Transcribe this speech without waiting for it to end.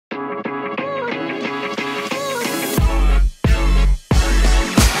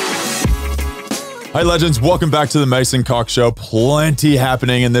Hi, legends. Welcome back to the Mason Cox Show. Plenty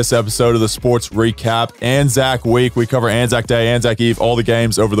happening in this episode of the Sports Recap. Anzac Week. We cover Anzac Day, Anzac Eve, all the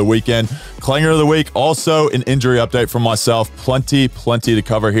games over the weekend. Clanger of the Week. Also, an injury update from myself. Plenty to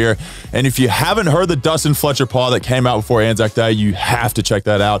cover here. And if you haven't heard the Dustin Fletcher pod that came out before Anzac Day, you have to check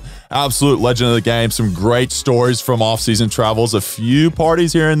that out. Absolute legend of the game. Some great stories from off-season travels. A few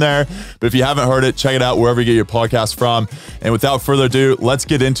parties here and there. But if you haven't heard it, check it out wherever you get your podcast from. And without further ado, let's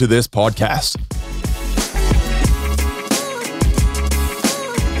get into this podcast.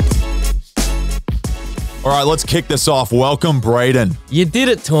 All right, let's kick this off. Welcome, Braden. You did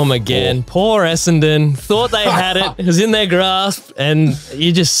it to him again. Poor Essendon. Thought they had it. It was in their grasp, and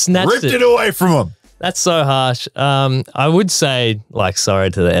you just snatched Ripped it away from them. That's so harsh. I would say,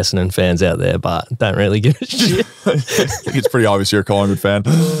 sorry to the Essendon fans out there, but don't really give a shit. I think it's pretty obvious you're a Collingwood fan.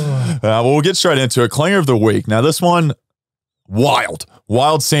 Well, we'll get straight into it. Clanger of the Week. Now, this one, wild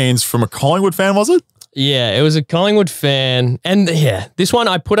scenes from a Collingwood fan, was it? Yeah, it was a Collingwood fan. And yeah, this one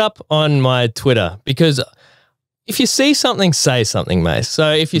I put up on my Twitter because if you see something, say something, mate.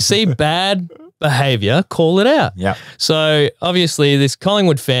 So if you see bad behavior, call it out. Yeah. So obviously this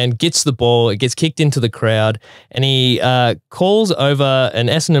Collingwood fan gets the ball, it gets kicked into the crowd, and he calls over an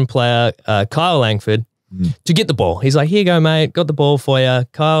Essendon player, Kyle Langford, to get the ball. He's like, here you go, mate, got the ball for you.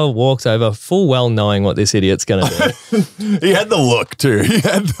 Kyle walks over, full well knowing what this idiot's going to do. He had the look, too. He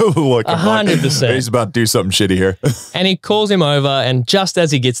had the look. 100%. Like, he's about to do something shitty here. And he calls him over, and just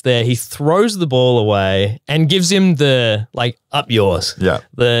as he gets there, he throws the ball away and gives him the, up yours. Yeah.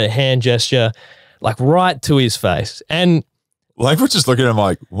 The hand gesture, right to his face. And Langford's just looking at him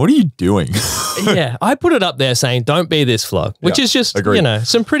like, what are you doing? Yeah, I put it up there saying, don't be this flog, which is just, agreed.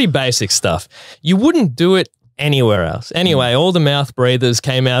 Some pretty basic stuff. You wouldn't do it anywhere else. Anyway, all the mouth breathers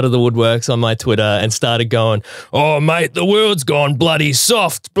came out of the woodworks on my Twitter and started going, oh, mate, the world's gone bloody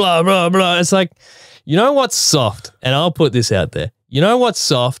soft, blah, blah, blah. It's like, you know what's soft? And I'll put this out there. You know what's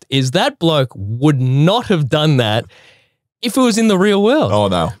soft is that bloke would not have done that if it was in the real world. Oh,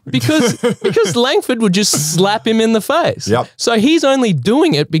 no. Because Langford would just slap him in the face. Yep. So he's only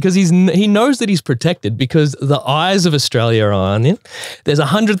doing it because he knows that he's protected because the eyes of Australia are on him. There's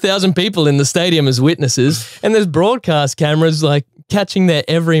 100,000 people in the stadium as witnesses, and there's broadcast cameras catching their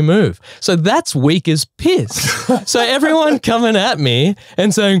every move. So that's weak as piss. So everyone coming at me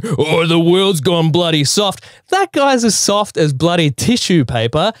and saying, oh, the world's gone bloody soft. That guy's as soft as bloody tissue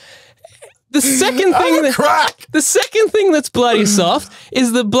paper. The second thing that's bloody soft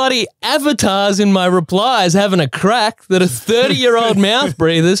is the bloody avatars in my replies having a crack that are 30-year-old mouth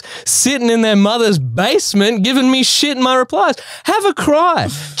breathers sitting in their mother's basement giving me shit in my replies. Have a cry.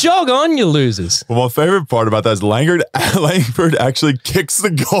 Jog on, you losers. Well, my favorite part about that is Langford actually kicks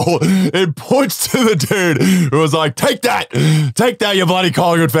the goal and points to the dude who was like, take that, you bloody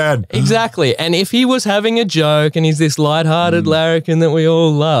Collingwood fan. Exactly. And if he was having a joke and he's this lighthearted larrikin that we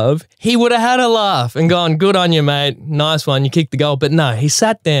all love, he would have had a laugh and gone, good on you, mate. Nice one. You kicked the goal. But no, he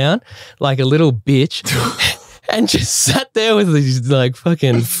sat down like a little bitch and just sat there with his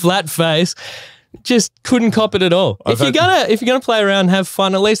fucking flat face. Just couldn't cop it at all. If you're gonna play around, have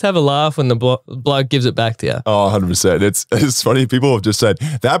fun, at least have a laugh when the bloke gives it back to you. Oh, 100%. It's funny. People have just said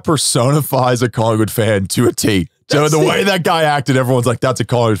that personifies a Collingwood fan to a T. So the way that guy acted, everyone's like, that's a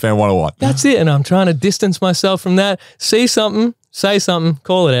Collingwood fan 101. That's it. And I'm trying to distance myself from that. See something, say something,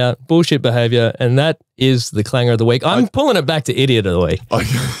 call it out. Bullshit behavior. And that is the Clanger of the Week. I'm pulling it back to Idiot of the Week.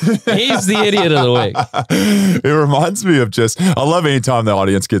 He's the Idiot of the Week. It reminds me of I love anytime the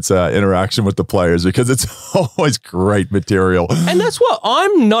audience gets interaction with the players because it's always great material. And that's what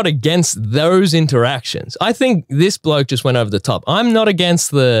I'm not against those interactions. I think this bloke just went over the top. I'm not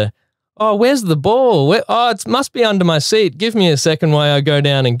against oh, where's the ball? It must be under my seat. Give me a second while I go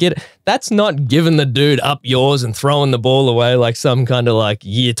down and get it. That's not giving the dude up yours and throwing the ball away like some kind of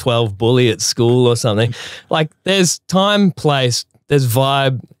year 12 bully at school or something. There's time, place, there's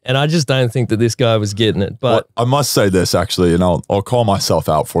vibe, and I just don't think that this guy was getting it. But I must say this, actually, and I'll call myself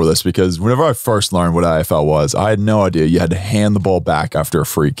out for this because whenever I first learned what AFL was, I had no idea you had to hand the ball back after a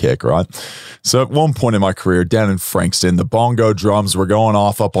free kick, right? So at one point in my career, down in Frankston, the bongo drums were going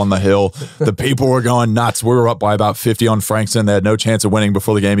off up on the hill. The people were going nuts. We were up by about 50 on Frankston. They had no chance of winning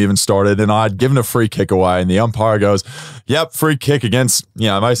before the game even started, and I'd given a free kick away, and the umpire goes, yep, free kick against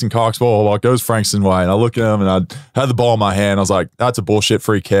Mason Cox ball. Well, it goes Frankston way, and I look at him, and I had the ball in my hand. I was like, that's a bullshit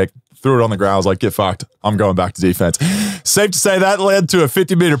free kick. Threw it on the ground. I was like, get fucked. I'm going back to defense. Safe to say that led to a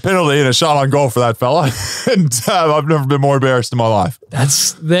 50-meter penalty and a shot on goal for that fella. And I've never been more embarrassed in my life.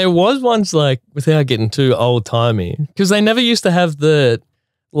 There was ones without getting too old-timey, because they never used to have the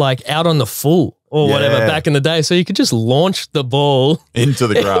out on the full. or whatever back in the day. So you could just launch the ball into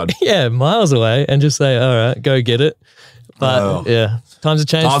the crowd. Miles away and just say, all right, go get it. But times have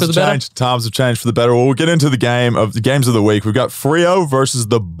changed for the better. Times have changed for the better. Well, we'll get into the games of the week. We've got Freo versus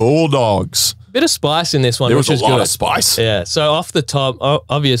the Bulldogs. Bit of spice in this one, There which was is a lot good. of spice. Yeah. So off the top,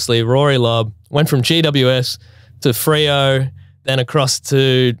 obviously, Rory Lobb went from GWS to Freo, then across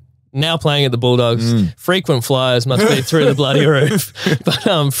to now playing at the Bulldogs. Frequent flyers must be through the bloody roof.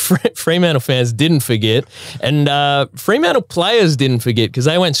 But Fremantle fans didn't forget. And Fremantle players didn't forget because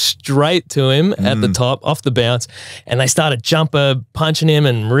they went straight to him at the top, off the bounce, and they started punching him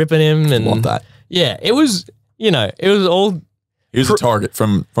and ripping him. And Love that. Yeah, it was, it was all... He was a target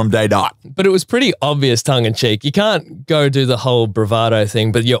from day dot. But it was pretty obvious tongue-in-cheek. You can't go do the whole bravado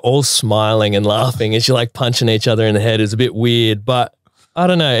thing, but you're all smiling and laughing as you're like punching each other in the head. It's a bit weird, but I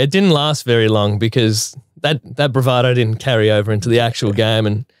don't know. It didn't last very long because that bravado didn't carry over into the actual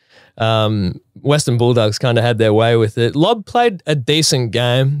game, and Western Bulldogs kind of had their way with it. Lobb played a decent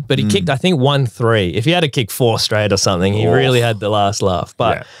game, but he kicked, I think, 1-3. If he had to kick 4 straight or something, he really had the last laugh.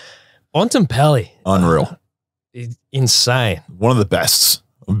 But Bontempelli. Unreal. Insane. One of the best.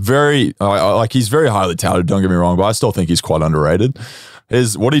 He's very highly touted, don't get me wrong, but I still think he's quite underrated.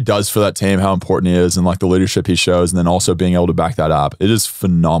 What he does for that team, how important he is, and like the leadership he shows, and then also being able to back that up. It is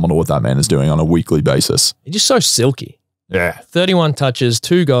phenomenal what that man is doing on a weekly basis. He's just so silky. Yeah. 31 touches,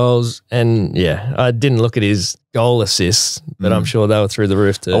 2 goals, and I didn't look at his goal assists, but I'm sure they were through the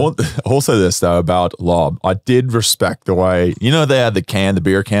roof too. I'll say this though about Lobb. I did respect the way, they had the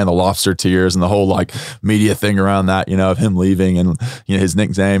beer can, the lobster tears, and the whole like media thing around that, of him leaving and his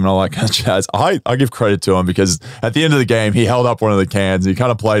nickname and all that kind of jazz. I give credit to him because at the end of the game, he held up one of the cans. He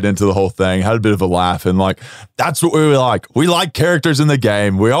kind of played into the whole thing, had a bit of a laugh, and like that's what we like. We like characters in the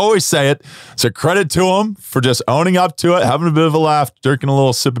game. We always say it. So credit to him for just owning up to it, having a bit of a laugh, drinking a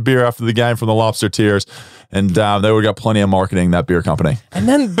little sip of beer after the game from the lobster tears. And they would got plenty of marketing, that beer company. And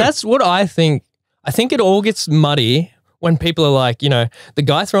then that's what I think. I think it all gets muddy when people are like, the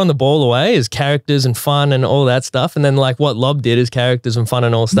guy throwing the ball away is characters and fun and all that stuff. And then like what Lobb did is characters and fun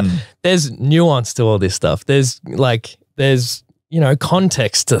and all stuff. There's nuance to all this stuff. There's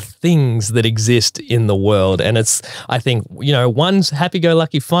context to things that exist in the world. And it's, I think, one's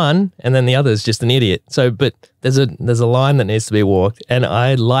happy-go-lucky fun and then the other's just an idiot. So, but there's a line that needs to be walked, and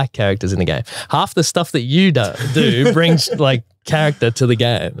I like characters in the game. Half the stuff that you do brings like character to the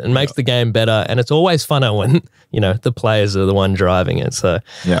game and makes the game better, and it's always funner when, the players are the one driving it. So,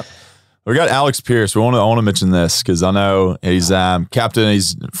 yeah. We got Alex Pearce. I want to mention this because I know he's captain.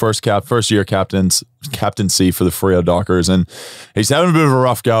 He's first year captaincy for the Freo Dockers, and he's having a bit of a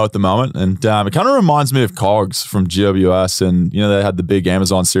rough go at the moment. And it kind of reminds me of Cogs from GWS, and they had the big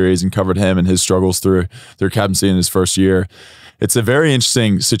Amazon series and covered him and his struggles through their captaincy in his first year. It's a very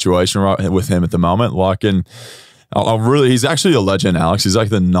interesting situation with him at the moment. Like, and he's actually a legend, Alex. He's like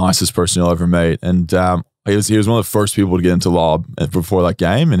the nicest person you'll ever meet, and he was one of the first people to get into Lobb before that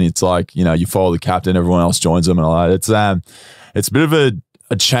game, and it's like you follow the captain, everyone else joins him, and all that. It's a bit of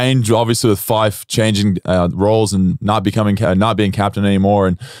a change, obviously, with Fife changing roles and not being captain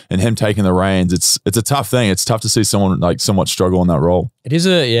anymore, and him taking the reins. It's a tough thing. It's tough to see someone like somewhat struggle in that role. It is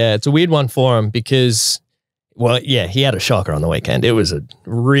it's a weird one for him because, he had a shocker on the weekend. It was a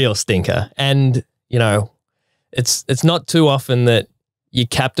real stinker, and it's not too often that your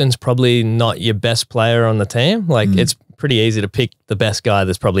captain's probably not your best player on the team. Like it's pretty easy to pick the best guy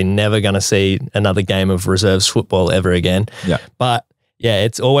that's probably never going to see another game of reserves football ever again. Yeah. But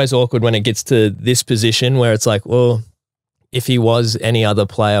it's always awkward when it gets to this position where it's like, well, if he was any other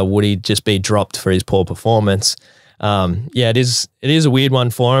player, would he just be dropped for his poor performance? It is a weird one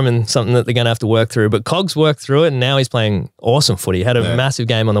for him and something that they're going to have to work through. But Cogs worked through it, and now he's playing awesome footy. He had a massive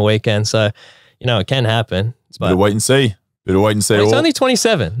game on the weekend, so it can happen. It's a bit of wait and see. He's only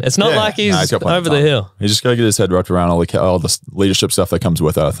 27. It's not like he's over the hill. He's just got to get his head wrapped around all the leadership stuff that comes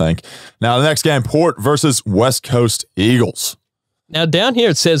with it, I think. Now, the next game, Port versus West Coast Eagles. Now, down here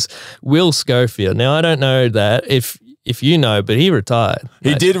it says Will Schofield. Now, I don't know that if you know, but he retired.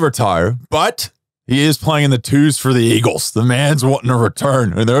 He did retire, but he is playing in the twos for the Eagles. The man's wanting to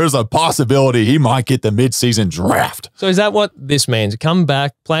return, and there is a possibility he might get the mid-season draft. So is that what this means? Come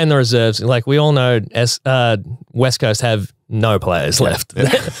back, play in the reserves. Like we all know, West Coast have no players left.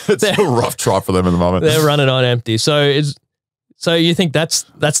 It's a rough trot for them at the moment. They're running on empty. So you think that's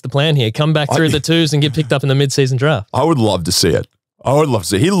the plan here? Come back through the twos and get picked up in the mid-season draft? I would love to see it. I would love to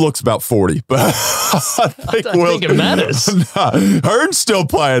see. He looks about 40, but I think it matters. Hearn's still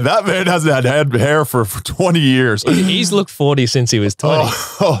playing. That man hasn't had hair for 20 years. He's looked 40 since he was 20.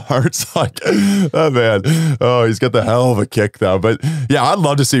 Hearn's like, that man. Oh, he's got the hell of a kick, though. But yeah, I'd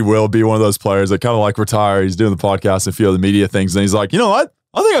love to see Will be one of those players that kind of like retire. He's doing the podcast and a few of the media things, and he's like, you know what?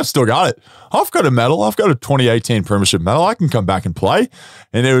 I think I've still got it. I've got a medal. I've got a 2018 Premiership medal. I can come back and play.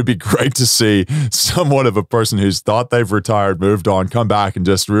 And it would be great to see somewhat of a person who's thought they've retired, moved on, come back and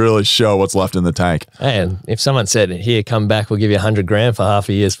just really show what's left in the tank. And if someone said, here, come back, we'll give you $100,000 for half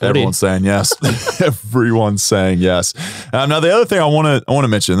a year's footy. Everyone's saying yes. Everyone's saying yes. Now, the other thing I want to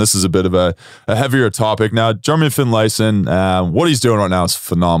mention, this is a bit of a heavier topic. Now, Jeremy Finlayson, what he's doing right now is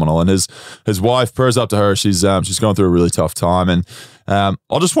phenomenal. And his wife, prayers up to her. She's going through a really tough time. And I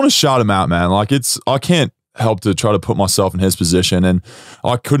just want to shout him out, man. Like I can't help to try to put myself in his position, and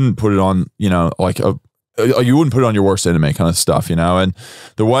I couldn't put it on, like you wouldn't put it on your worst enemy kind of stuff, and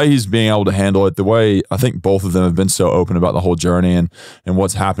the way he's being able to handle it, the way I think both of them have been so open about the whole journey and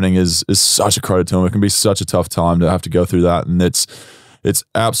what's happening is such a credit to him. It can be such a tough time to have to go through that, and it's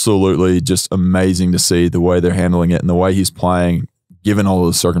absolutely just amazing to see the way they're handling it and the way he's playing, given all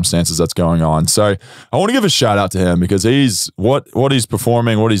the circumstances that's going on. So I want to give a shout out to him because he's what he's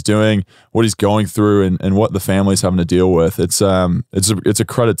performing, what he's doing, what he's going through, and what the family's having to deal with. It's a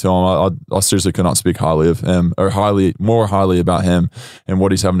credit to him. I seriously could not speak highly of him or more highly about him and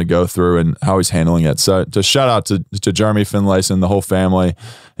what he's having to go through and how he's handling it. So just shout out to Jeremy Finlayson, the whole family,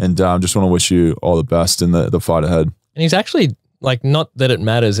 and just want to wish you all the best in the fight ahead. And he's actually, like, not that it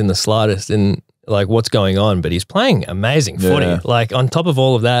matters in the slightest in like what's going on, but he's playing amazing footy. Yeah. Like on top of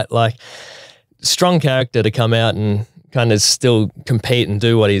all of that, like strong character to come out and kind of still compete and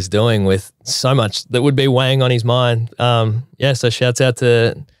do what he's doing with so much that would be weighing on his mind. So shouts out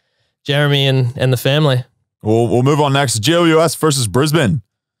to Jeremy and the family. We'll move on next. GWS versus Brisbane.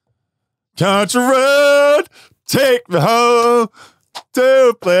 Country road, take me home to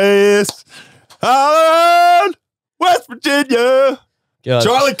a place out West Virginia. God.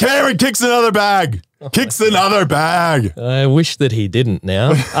 Charlie Cameron kicks another bag. Another bag. I wish that he didn't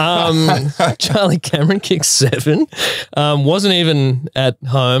now. Charlie Cameron kicked 7. Wasn't even at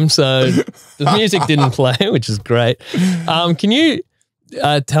home, so the music didn't play, which is great. Can you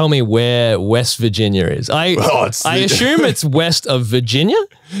tell me where West Virginia is? I assume it's west of Virginia.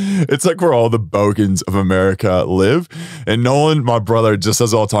 It's like where all the bogans of America live. And Nolan, my brother, just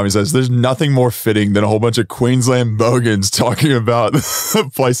says all the time, he says, there's nothing more fitting than a whole bunch of Queensland bogans talking about a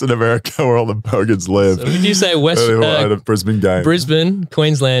place in America where all the bogans live. So would you say at a Brisbane game? Brisbane,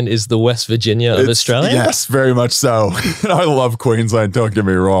 Queensland is the West Virginia of Australia? Yes, very much so. And I love Queensland, don't get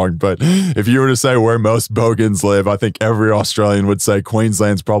me wrong. But if you were to say where most bogans live, I think every Australian would say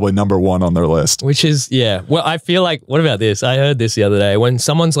Queensland's probably number 1 on their list. Which is, yeah. Well, I feel like, what about this? I heard this the other day when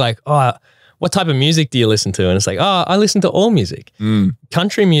someone's like, oh, what type of music do you listen to? And it's like, oh, I listen to all music.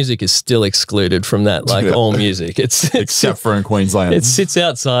 Country music is still excluded from that, like all music. Except for in Queensland. It sits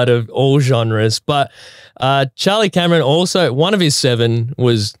outside of all genres. But Charlie Cameron also, one of his 7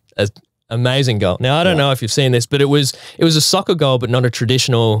 was an amazing goal. Now, I don't know if you've seen this, but it was a soccer goal, but not a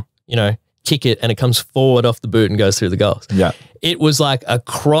traditional, kick it and it comes forward off the boot and goes through the goals. Yeah. It was like a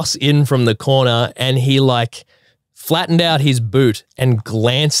cross in from the corner and he like flattened out his boot and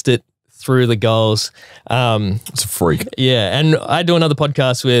glanced it through the goals. It's a freak. Yeah, and I do another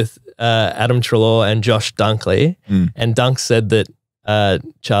podcast with Adam Treloar and Josh Dunkley, and Dunk said that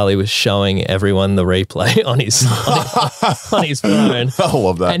Charlie was showing everyone the replay on his on his phone. I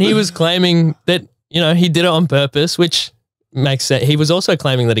love that. And he was claiming that, he did it on purpose, which makes sense. He was also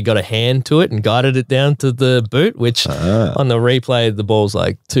claiming that he got a hand to it and guided it down to the boot, which on the replay, the ball's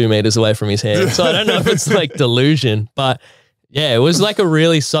like 2 meters away from his hand. So I don't know if it's like delusion, but yeah, it was like a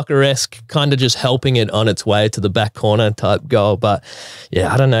really soccer-esque kind of just helping it on its way to the back corner type goal. But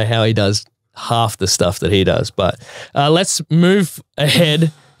yeah, I don't know how he does half the stuff that he does. But let's move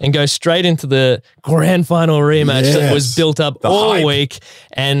ahead and go straight into the grand final rematch that was built up all week.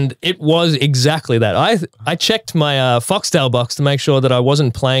 And it was exactly that. I checked my Foxtel box to make sure that I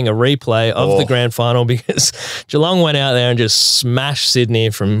wasn't playing a replay of the grand final because Geelong went out there and just smashed Sydney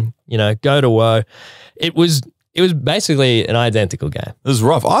from, go to woe. It was basically an identical game. It was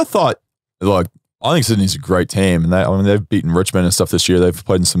rough. I think Sydney's a great team, and they've beaten Richmond and stuff this year. They've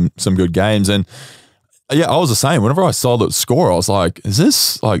played in some good games, and yeah, I was the same. Whenever I saw the score, I was like, is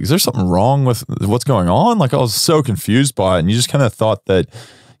there something wrong with what's going on? Like, I was so confused by it, and you just kind of thought that,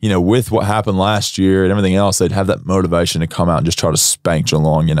 with what happened last year and everything else, they'd have that motivation to come out and just try to spank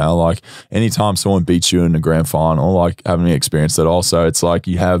Geelong, like anytime someone beats you in the grand final, like having experienced that also, it's like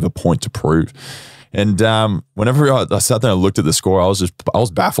you have a point to prove. And whenever I sat there and looked at the score, I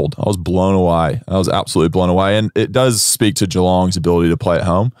was baffled. I was blown away. I was absolutely blown away. And it does speak to Geelong's ability to play at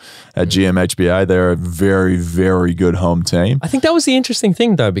home at GMHBA. They're a very, very good home team. I think that was the interesting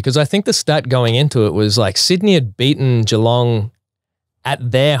thing, though, because I think the stat going into it was like Sydney had beaten Geelong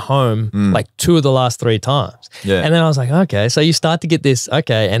at their home like 2 of the last 3 times. Yeah. And then I was like, okay, so you start to get this,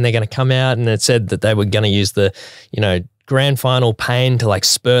 okay, and they're going to come out, and it said that they were going to use the, you know, grand final pain to like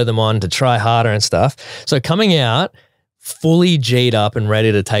spur them on to try harder and stuff. So coming out fully G'd up and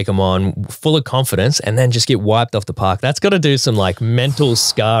ready to take them on, full of confidence, and then just get wiped off the park. That's got to do some like mental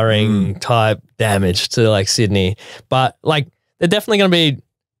scarring type damage to like Sydney. But like they're definitely going to be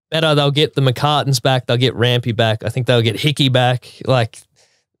better. They'll get the McCartans back. They'll get Rampy back. I think they'll get Hickey back. Like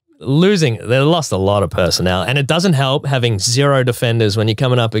they lost a lot of personnel, and it doesn't help having 0 defenders when you're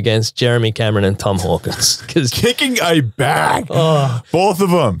coming up against Jeremy Cameron and Tom Hawkins. Because kicking a bag, both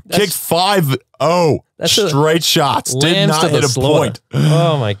of them kicked 5-0 straight shots. Did not hit a point.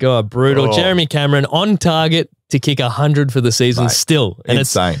 Oh my god, brutal! Jeremy Cameron on target to kick 100 for the season still. And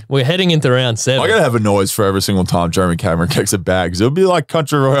insane. We're heading into round 7. I gotta have a noise for every single time Jeremy Cameron kicks a bag. It'll be like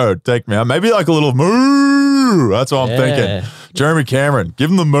Country Road, take me out. Maybe like a little moo. That's what I'm thinking. Jeremy Cameron, give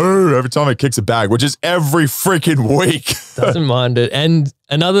him the moo every time he kicks a bag, which is every freaking week. Doesn't mind it. And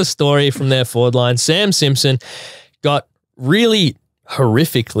another story from their forward line, Sam Simpson got really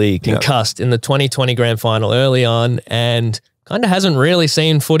horrifically concussed in the 2020 grand final early on, and kind of hasn't really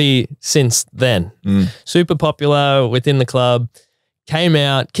seen footy since then. Super popular within the club. Came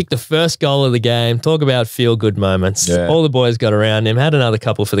out, kicked the first goal of the game. Talk about feel-good moments. All the boys got around him, had another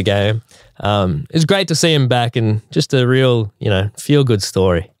couple for the game. It was great to see him back, and just a real, you know, feel-good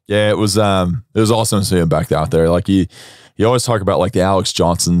story. Yeah, it was awesome to see him back out there. Like you always talk about like the Alex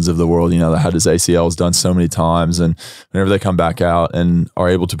Johnsons of the world, you know, that had his ACLs done so many times, and whenever they come back out and are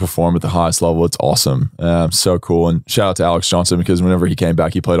able to perform at the highest level, it's awesome. So cool. And shout out to Alex Johnson, because whenever he came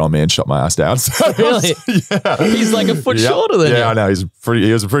back, he played on me and shut my ass down. So really? He's like a foot shorter than you. Yeah, I know.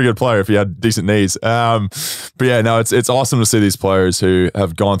 He was a pretty good player if he had decent knees. But yeah, no, it's awesome to see these players who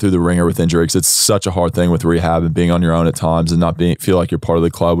have gone through the ringer with injuries. It's such a hard thing with rehab and being on your own at times and not feel like you're part of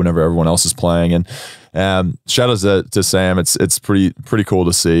the club whenever everyone else is playing. And shout out to Sam. It's pretty cool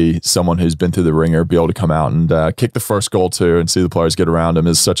to see someone who's been through the ringer be able to come out and kick the first goal too, and see the players get around him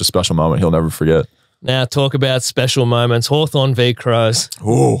is such a special moment he'll never forget. Now, talk about special moments. Hawthorn v Crows.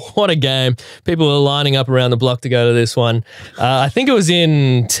 Ooh. What a game. People were lining up around the block to go to this one. I think it was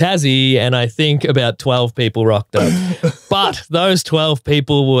in Tassie, and I think about 12 people rocked up. But those 12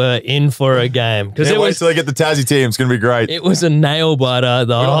 people were in for a game. Can't wait till they get the Tassie team. It's going to be great. It was a nail-biter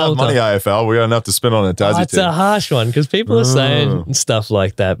the whole time. We don't have money, AFL. We got enough to spend on a Tassie team. It's a harsh one, because people are saying stuff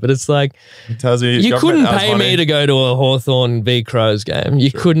like that. But it's like, Tassie, you couldn't pay me to go to a Hawthorn v Crows game.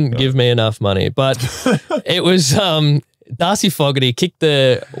 You couldn't give me enough money. But it was Darcy Fogarty kicked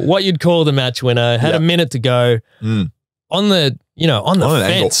what you'd call the match winner, had a minute to go on the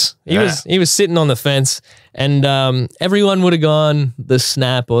fence. He was sitting on the fence, and everyone would have gone the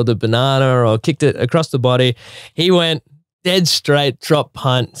snap or the banana or kicked it across the body. He went dead straight, drop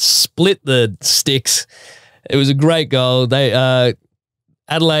punt, split the sticks. It was a great goal. They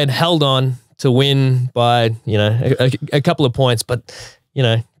Adelaide held on to win by a couple of points, but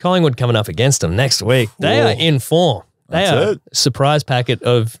Collingwood coming up against them next week. They are in form. They are a surprise packet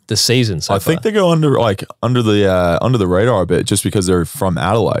of the season so far. I think they go under the radar a bit just because they're from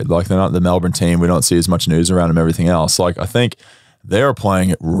Adelaide. Like, they're not the Melbourne team. We don't see as much news around them, everything else. Like, I think they're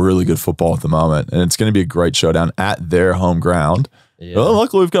playing really good football at the moment, and it's going to be a great showdown at their home ground. Yeah. Well,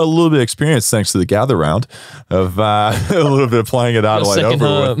 luckily, we've got a little bit of experience thanks to the gather round of a little bit of playing at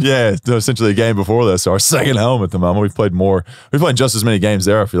Adelaide. Yeah, essentially a game before this. So our second home at the moment. We've played just as many games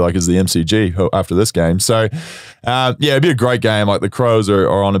there, I feel like, as the MCG after this game. So, yeah, it'd be a great game. Like, the Crows are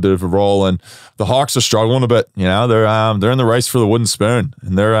on a bit of a roll, and the Hawks are struggling a bit. They're in the race for the wooden spoon,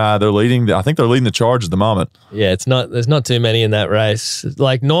 and they're leading. I think they're leading the charge at the moment. Yeah, there's not too many in that race.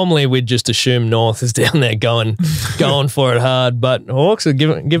 Like, normally we'd just assume North is down there going for it hard, but Hawks are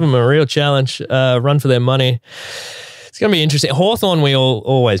give them a real challenge, run for their money. It's going to be interesting. Hawthorn, we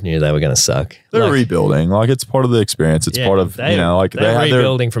always knew they were going to suck. They're rebuilding. Like, it's part of the experience. It's part of, they're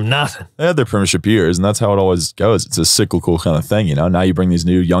rebuilding from nothing. They had their premiership years, and that's how it always goes. It's a cyclical kind of thing, Now you bring these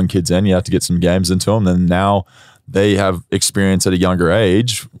new young kids in, you have to get some games into them, and now they have experience at a younger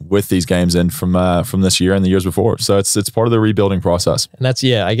age with these games in from this year and the years before. So it's part of the rebuilding process. And that's,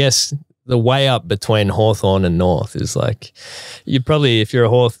 I guess the way up between Hawthorn and North is like, you'd probably, if you're a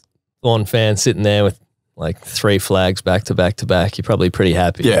Hawthorn fan sitting there with like 3 flags back to back to back, you're probably pretty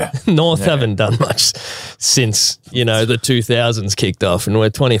happy. Yeah. North haven't done much since, the 2000s kicked off, and we're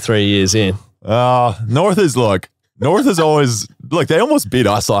 23 years in. North is always look. They almost beat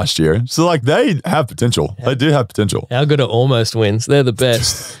us last year, so like they have potential. They do have potential. How good are almost wins? They're the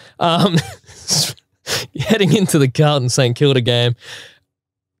best. Heading into the Carlton St Kilda game,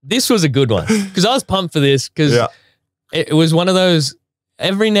 this was a good one because I was pumped for this because it was one of those.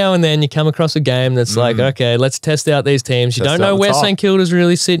 Every now and then you come across a game that's like, okay, let's test out these teams. You don't know where St Kilda's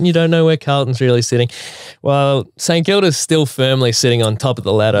really sitting. You don't know where Carlton's really sitting. Well, St Kilda's still firmly sitting on top of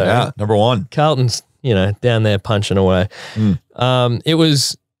the ladder. Yeah, number one. Carlton's, down there punching away. It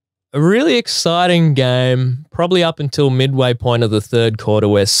was a really exciting game, probably up until midway point of the third quarter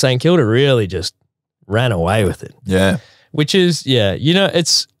where St Kilda really just ran away with it. Yeah. Which is,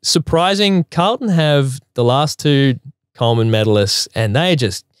 it's surprising. Carlton have the last two Coleman medalists, and they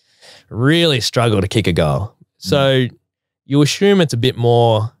just really struggle to kick a goal. So you assume it's a bit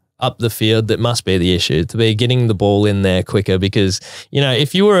more up the field that must be the issue, to be getting the ball in there quicker because,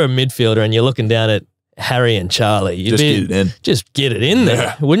 if you were a midfielder and you're looking down at Harry and Charlie, you'd just get it in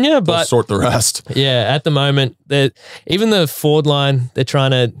there, wouldn't you? But sort the rest. Yeah, at the moment, even the forward line, they're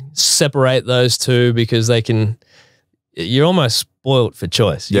trying to separate those two because you're almost spoilt for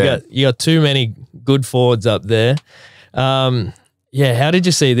choice. You got too many good forwards up there. How did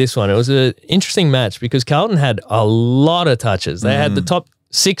you see this one? It was an interesting match because Carlton had a lot of touches. They had the top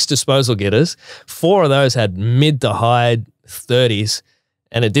 6 disposal getters. 4 of those had mid to high 30s,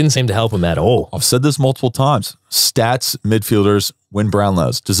 and it didn't seem to help them at all. I've said this multiple times. Stats, midfielders win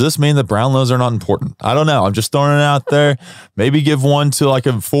Brownlows. Does this mean that Brownlows are not important? I don't know. I'm just throwing it out there. Maybe give one to like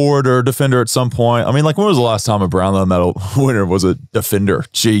a forward or a defender at some point. I mean, like when was the last time a Brownlow medal winner was a defender?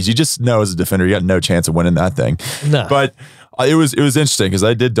 Jeez, you just know as a defender, you got no chance of winning that thing. No. But it was interesting because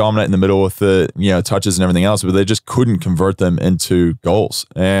they did dominate in the middle with the touches and everything else, but they just couldn't convert them into goals.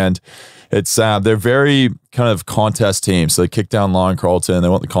 And it's they're very kind of contest teams. So they kick down line Carlton, they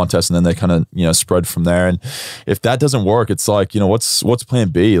want the contest, and then they kind of spread from there. And if that doesn't work, it's like what's plan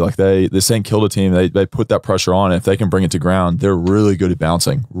B? Like the St Kilda team, they put that pressure on. If they can bring it to ground, they're really good at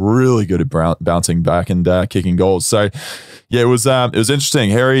bouncing, bouncing back and kicking goals. So yeah, it was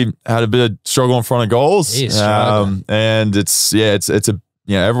interesting. Harry had a bit of struggle in front of goals, and it's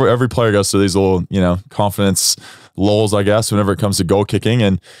every player goes through these little confidence lulls, I guess, whenever it comes to goal kicking.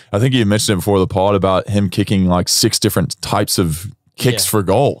 And I think you mentioned it before the pod about him kicking like 6 different types of kicks for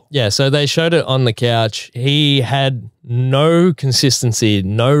goal. Yeah, so they showed it on the couch. He had no consistency,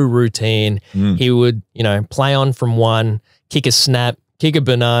 no routine. He would, play on from one, kick a snap, kick a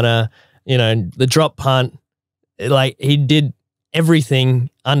banana, the drop punt. Like he did everything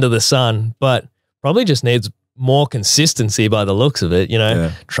under the sun, but probably just needs more consistency by the looks of it.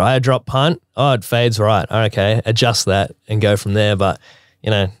 Try a drop punt. Oh, it fades right. Okay, adjust that and go from there. But,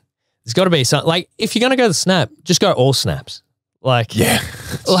 there's got to be something. Like, if you're going to go the snap, just go all snaps. Like, I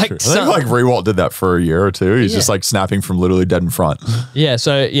think Rewalt did that for a year or two. He's just like snapping from literally dead in front. Yeah,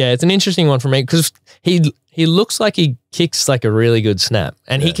 so it's an interesting one for me because he looks like he kicks like a really good snap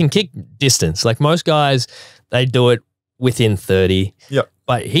and he can kick distance. Like most guys, they do it within 30. Yep.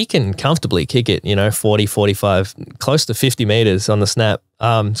 But he can comfortably kick it, 40, 45, close to 50 meters on the snap.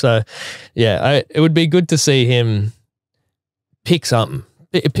 It would be good to see him pick something.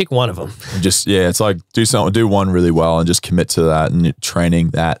 Pick one of them. And just, it's like do one really well and just commit to that and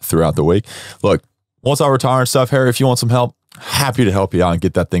training that throughout the week. Look, once I retire and stuff, Harry, if you want some help, happy to help you out and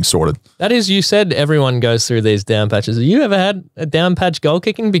get that thing sorted. That is, you said everyone goes through these down patches. Have you ever had a down patch goal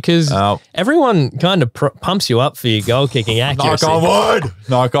kicking? Because everyone kind of pumps you up for your goal kicking accuracy.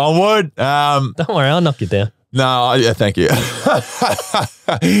 Knock on wood. Don't worry, I'll knock you down. No, thank you.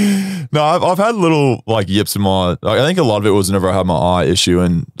 No, I've had little like yips in my. I think a lot of it was whenever I had my eye issue,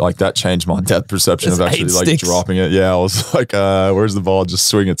 and like that changed my depth perception of actually like dropping it. Yeah, I was like, "Where's the ball?" Just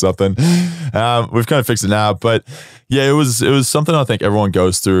swing at something. We've kind of fixed it now, but yeah, it was something I think everyone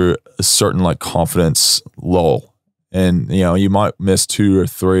goes through a certain like confidence lull. And, you might miss 2 or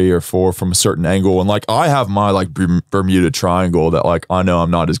 3 or 4 from a certain angle. And like, I have my like Bermuda triangle that like, I know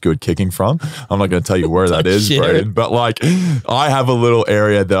I'm not as good kicking from. I'm not going to tell you where that is, Brayden, but like I have a little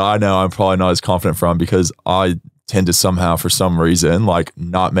area that I know I'm probably not as confident from because I tend to somehow, for some reason, like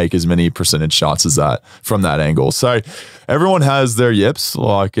not make as many percentage shots as that from that angle. So everyone has their yips,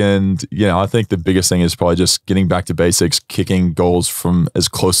 like, and I think the biggest thing is probably just getting back to basics, kicking goals from as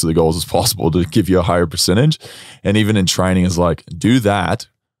close to the goals as possible to give you a higher percentage. And even in training is like, do that,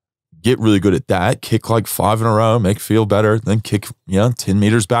 get really good at that, kick like 5 in a row, make it feel better, then kick 10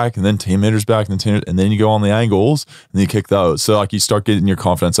 meters back and then 10 meters back and then you go on the angles and then you kick those. So like you start getting your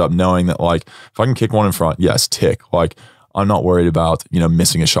confidence up knowing that like if I can kick one in front, yes, tick. Like I'm not worried about,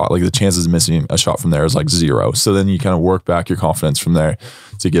 missing a shot. Like the chances of missing a shot from there is like 0. So then you kind of work back your confidence from there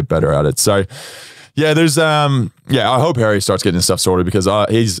to get better at it. So yeah, there's I hope Harry starts getting his stuff sorted because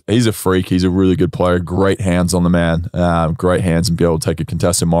he's a freak. He's a really good player. Great hands on the man. Great hands and be able to take a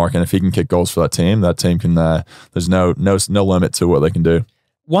contested mark. And if he can kick goals for that team can. There's no limit to what they can do.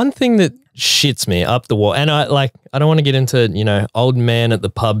 One thing that shits me up the wall, and I don't want to get into old man at the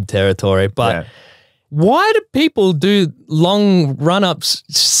pub territory, but why do people do long run ups,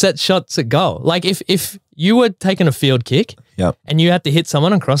 set shots at goal? Like if you were taking a field kick. Yep. And you had to hit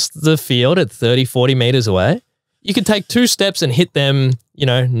someone across the field at 30, 40 meters away, you could take 2 steps and hit them,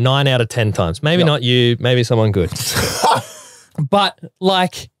 9 out of 10 times. Maybe not you, maybe someone good. But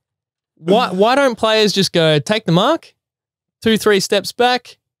like, why don't players just go take the mark, 2, 3 steps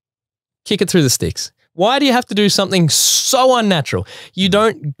back, kick it through the sticks? Why do you have to do something so unnatural? You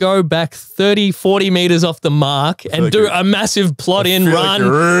don't go back 30, 40 meters off the mark and do a massive plot-in run. Like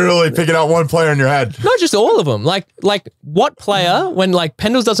you're really picking out one player in your head. Not just all of them. Like what player, when like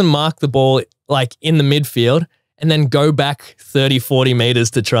Pendles doesn't mark the ball like in the midfield and then go back 30, 40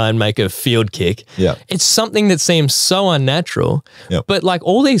 meters to try and make a field kick. Yeah. It's something that seems so unnatural. Yep. But like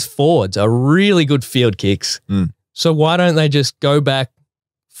all these forwards are really good field kicks. So why don't they just go back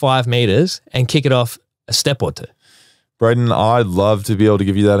 5 meters and kick it off a step or 2? Braden, I'd love to be able to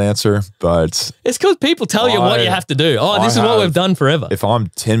give you that answer, but it's because people tell you what you have to do. Oh, this is what we've done forever. If I'm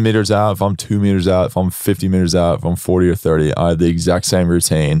 10 meters out, if I'm 2 meters out, if I'm 50 meters out, if I'm 40 or 30, I have the exact same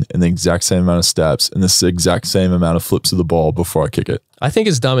routine and the exact same amount of steps and the exact same amount of flips of the ball before I kick it. I think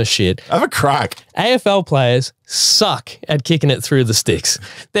it's dumb as shit. Have a crack. AFL players suck at kicking it through the sticks.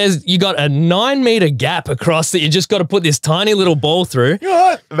 You got a 9 meter gap across that you just got to put this tiny little ball through. You know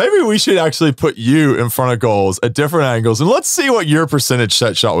what? Maybe we should actually put you in front of goals at different angles and let's see what your percentage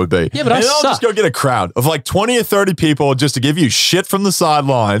set shot would be. Yeah, but I suck. I'll just go get a crowd of like 20 or 30 people just to give you shit from the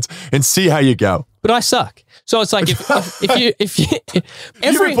sidelines and see how you go. But I suck. So it's like if you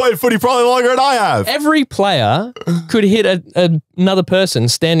you've been playing footy probably longer than I have. Every player could hit another person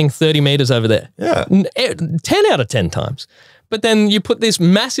standing 30 meters over there. Yeah. 10 out of 10 times. But then you put this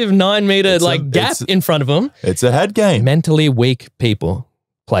massive 9 meter gap in front of them. It's a head game. Mentally weak people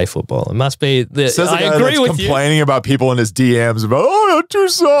play football. It must be I agree with you. Complaining about people in his DMs about, you're too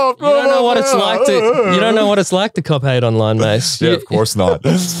soft. You don't know what it's like to cop hate online, Mace. Yeah, of course not.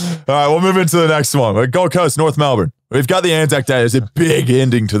 All right, we'll move into the next one. Gold Coast, North Melbourne. We've got the Anzac Day. There's a big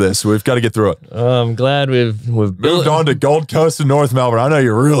ending to this. We've got to get through it. I'm glad we've moved on to Gold Coast and North Melbourne. I know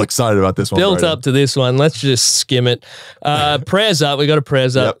you're real excited about this one. Built up to this one. Let's just skim it. Prayers up. We got a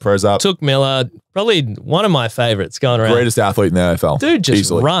prayers up. Yep, prayers up. Took Miller. Probably one of my favorites going around. Greatest athlete in the AFL. Dude just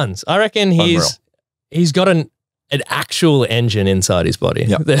easily runs. I reckon he's got an actual engine inside his body.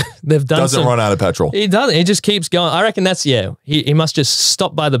 Yep. They've done doesn't run out of petrol. He doesn't. He just keeps going. I reckon that's, he must just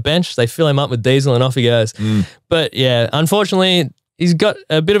stop by the bench. They fill him up with diesel and off he goes. But yeah, unfortunately, he's got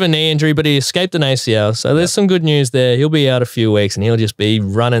a bit of a knee injury, but he escaped an ACL. So there's some good news there. He'll be out a few weeks and he'll just be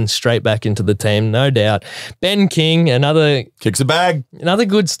running straight back into the team, no doubt. Ben King, kicks a bag. Another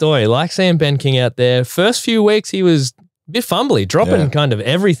good story. Like seeing Ben King out there. First few weeks, he was a bit fumbly, dropping kind of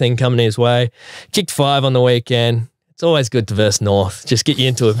everything coming his way. Kicked 5 on the weekend. It's always good to verse North. Just get you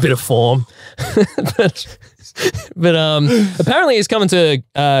into a bit of form. but apparently he's coming to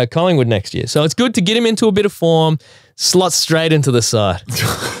Collingwood next year. So it's good to get him into a bit of form, slot straight into the side.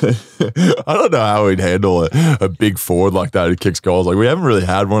 I don't know how we'd handle a big forward like that who kicks goals. Like we haven't really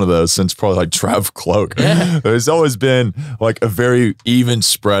had one of those since probably like Trav Cloak. Yeah. There's always been like a very even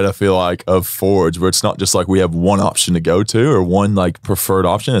spread, I feel like, of forwards where it's not just like we have one option to go to or one like preferred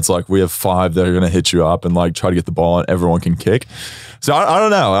option. It's like we have 5 that are going to hit you up and like try to get the ball and everyone can kick. So I don't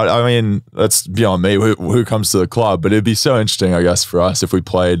know. I mean, that's beyond me who comes to the club, but it'd be so interesting, I guess, for us if we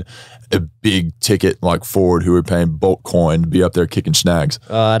played a big ticket like forward who were paying bulk coin to be up there kicking snags.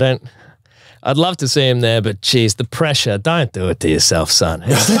 I'd love to see him there, but geez, the pressure, don't do it to yourself, son.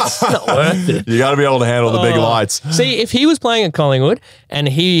 It's not worth it. You got to be able to handle the big lights. See, if he was playing at Collingwood and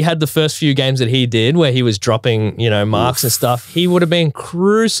he had the first few games that he did where he was dropping, marks and stuff, he would have been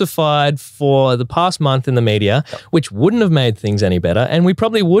crucified for the past month in the media, which wouldn't have made things any better. And we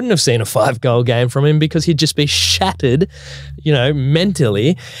probably wouldn't have seen a 5-goal game from him because he'd just be shattered,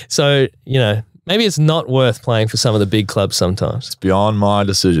 mentally. So, maybe it's not worth playing for some of the big clubs sometimes. It's beyond my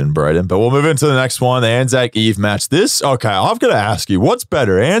decision, Braden. But we'll move into the next one, the Anzac Eve match. I've got to ask you, what's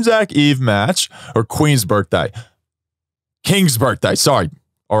better, Anzac Eve match or Queen's birthday? King's birthday, sorry.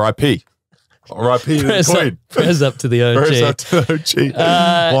 R.I.P. R.I.P. to the Queen. Prayers up to the OG. Prayers up to the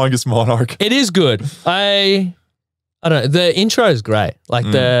OG. Longest monarch. It is good. I don't know. The intro is great. Like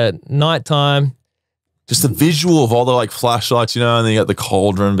the nighttime. just the visual of all the like flashlights, and then you got the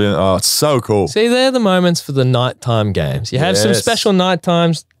cauldron being, oh, it's so cool. See, they're the moments for the nighttime games. You have some special night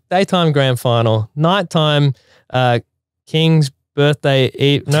times, daytime grand final, nighttime King's birthday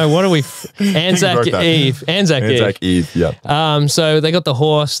eve. No, what are we? Anzac Eve. Anzac Eve, yeah. So they got the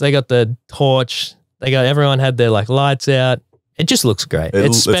horse, they got the torch, everyone had their like lights out. It just looks great.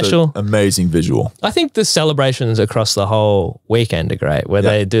 It's special. It's an amazing visual. I think the celebrations across the whole weekend are great, where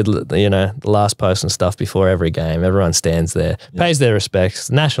they did, the last post and stuff before every game. Everyone stands there, pays their respects,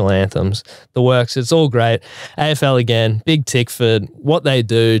 national anthems, the works. It's all great. AFL again, big tick for what they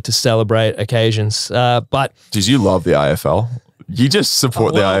do to celebrate occasions. But geez, you love the AFL. You just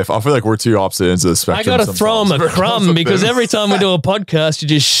support the AFL. I feel like we're two opposite ends of the spectrum. I got to throw them a crumb because every time we do a podcast, you're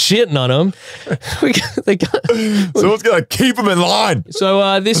just shitting on them. Someone's got to keep them in line.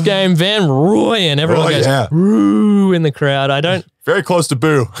 So this game, Van Rooyen, everyone goes, "Roo" in the crowd. Very close to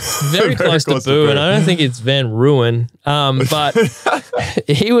boo. Very close to boo, and I don't think it's Van Rooyen. But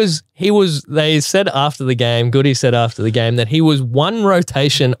they said after the game, Goody said after the game, that he was one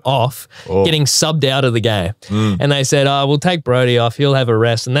rotation off getting subbed out of the game. And they said, we'll take Brody off, he'll have a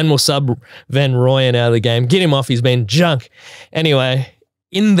rest, and then we'll sub Van Rooyen out of the game. Get him off, he's been junk. Anyway,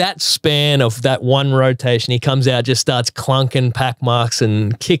 in that span of that one rotation, he comes out, just starts clunking pack marks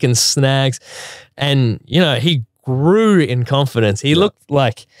and kicking snags. And, he grew in confidence. He looked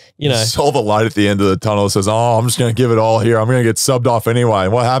like, saw the light at the end of the tunnel that says, I'm just going to give it all here. I'm going to get subbed off anyway.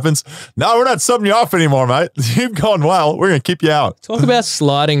 And what happens? No, we're not subbing you off anymore, mate. You've gone well. We're going to keep you out. Talk about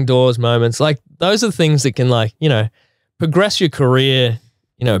sliding doors moments. Like, those are the things that can, progress your career,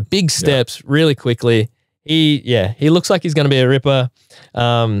 big steps really quickly. He looks like he's going to be a ripper.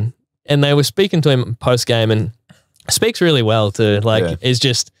 And they were speaking to him post-game and speaks really well too. Is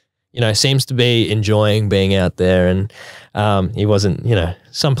just, seems to be enjoying being out there, and he wasn't,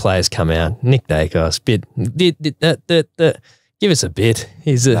 some players come out, Nick Dacos, give us a bit.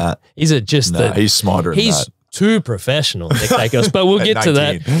 He's smarter than that. Too professional, Nick Dacos, but we'll get to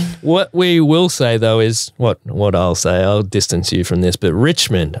that. What we will say though is, what I'll say, I'll distance you from this, but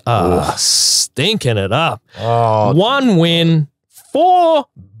Richmond are stinking it up. One win, 4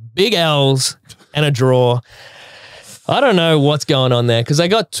 big L's and a draw. I don't know what's going on there because they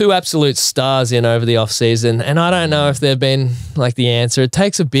got 2 absolute stars in over the offseason, and I don't know if they've been like the answer. It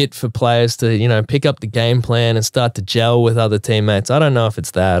takes a bit for players to, pick up the game plan and start to gel with other teammates. I don't know if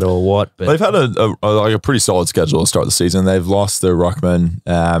it's that or what. But they've had a pretty solid schedule to start the season. They've lost their ruckman,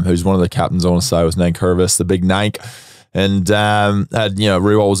 who's one of the captains, I want to say, was Nank Curvis, the big Nank. And had,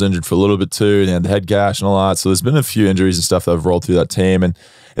 Rewalt was injured for a little bit too. They had the head gash and all that. So there's been a few injuries and stuff that have rolled through that team. And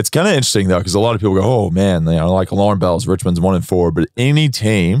it's kind of interesting though, because a lot of people go, oh man, like alarm bells, Richmond's 1-4. But any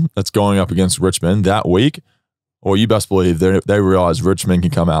team that's going up against Richmond that week, well, you best believe they realize Richmond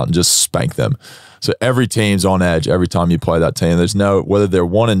can come out and just spank them. So every team's on edge every time you play that team. There's no, whether they're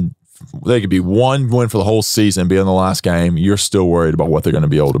they could be 1 win for the whole season, be in the last game, you're still worried about what they're going to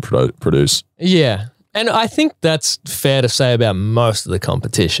be able to produce. Yeah. And I think that's fair to say about most of the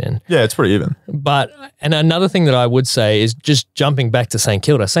competition. Yeah, it's pretty even. And another thing that I would say is just jumping back to St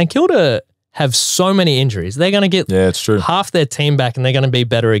Kilda. St Kilda have so many injuries. They're going to get it's true. half their team back and they're going to be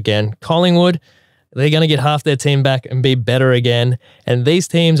better again. Collingwood, they're going to get half their team back and be better again. And these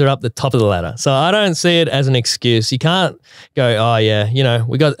teams are up the top of the ladder. So I don't see it as an excuse. You can't go,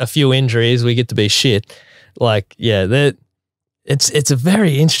 we got a few injuries, we get to be shit. It's a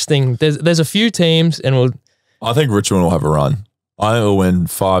very interesting. There's a few teams, and I think Richmond will have a run. I think they'll win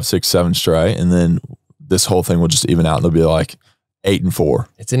 5, 6, 7 straight, and then this whole thing will just even out. And they'll be like 8-4.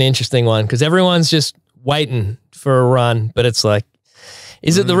 It's an interesting one because everyone's just waiting for a run, but it's like,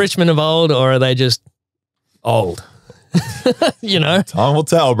 is it the Richmond of old, or are they just old? Time will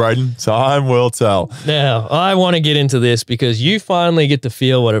tell, Braden. Time will tell. Now, I want to get into this because you finally get to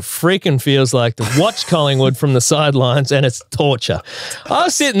feel what it freaking feels like to watch Collingwood from the sidelines, and it's torture. I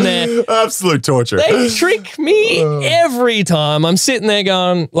was sitting there. Absolute torture. They trick me every time. I'm sitting there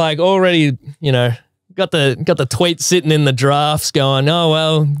going, already, got the tweet sitting in the drafts going, oh,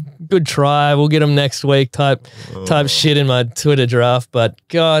 well, good try. We'll get them next week type shit in my Twitter draft. But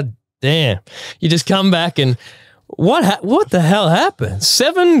God damn, you just come back and what the hell happened?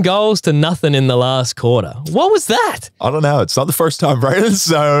 7 goals to nothing in the last quarter. What was that? I don't know. It's not the first time, Brayden.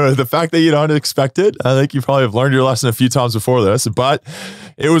 So the fact that you don't expect it, I think you probably have learned your lesson a few times before this, but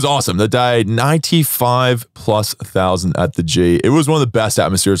it was awesome. The day, 95,000+ at the G. It was one of the best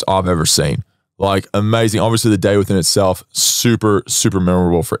atmospheres I've ever seen. Amazing. Obviously, the day within itself, super, super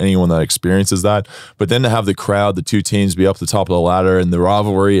memorable for anyone that experiences that. But then to have the crowd, the 2 teams be up the top of the ladder and the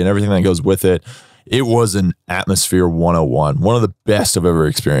rivalry and everything that goes with it, it was an atmosphere 101. One of the best I've ever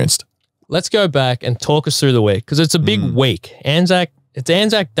experienced. let's go back and talk us through the week, because it's a big week. It's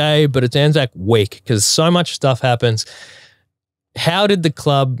Anzac Day, but it's Anzac week because so much stuff happens. How did the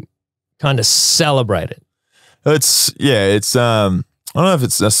club kind of celebrate it? It's I don't know if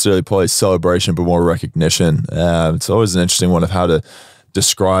it's necessarily probably celebration, but more recognition. It's always an interesting one of how to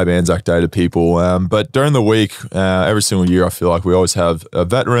describe Anzac Day to people. But during the week, every single year, I feel like we always have a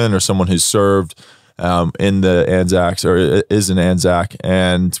veteran or someone who's served in the Anzacs or is an Anzac.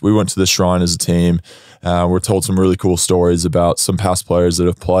 And we went to the shrine as a team. We're told some really cool stories about some past players that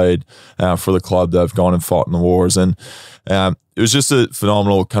have played for the club that have gone and fought in the wars. And it was just a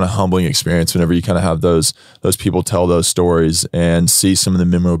phenomenal kind of humbling experience whenever you kind of have those people tell those stories and see some of the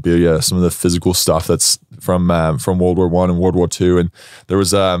memorabilia, some of the physical stuff that's from World War I and World War II. And there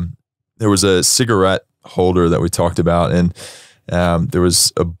was a cigarette holder that we talked about, and there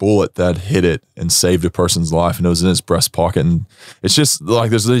was a bullet that hit it and saved a person's life, and it was in his breast pocket. And it's just like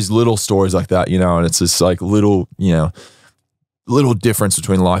there's these little stories like that, and it's just like little difference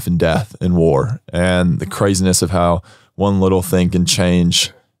between life and death in war, and the craziness of how one little thing can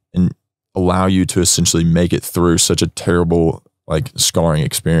change and allow you to essentially make it through such a terrible, like, scarring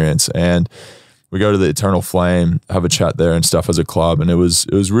experience. And we go to the Eternal Flame, have a chat there and stuff as a club, and it was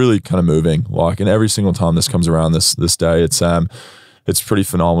really kind of moving. Like, and every single time this comes around this day, it's pretty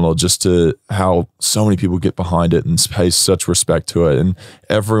phenomenal just to how so many people get behind it and pay such respect to it. And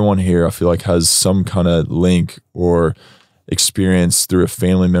everyone here, I feel like, has some kind of link or experience through a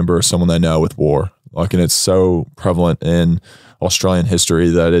family member or someone they know with war. Like, and it's so prevalent in Australian history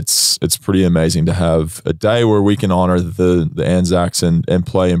that it's pretty amazing to have a day where we can honor the Anzacs and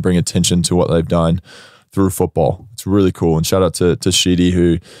play and bring attention to what they've done through football. It's really cool. And shout out to Sheedy,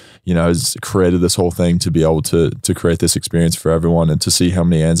 who, has created this whole thing to be able to create this experience for everyone, and to see how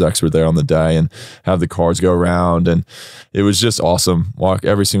many Anzacs were there on the day and have the cards go around. And it was just awesome. Like,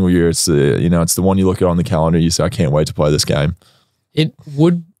 every single year, it's the one you look at on the calendar, you say, I can't wait to play this game.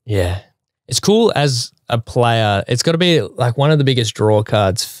 It's cool as a player. It's got to be like one of the biggest draw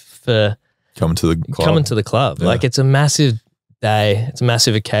cards for coming to the club. Yeah. Like, it's a massive day. It's a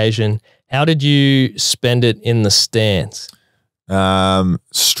massive occasion. How did you spend it in the stands?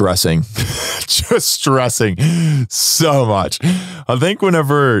 Stressing, just stressing so much. I think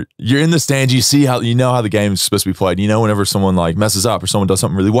whenever you're in the stands, you see how the game is supposed to be played. Whenever someone like messes up or someone does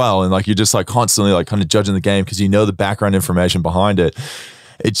something really well, and like you're just like constantly like kind of judging the game because the background information behind it.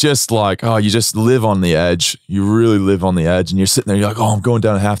 It's just like, you just live on the edge. You really live on the edge, and you're sitting there. You're like, I'm going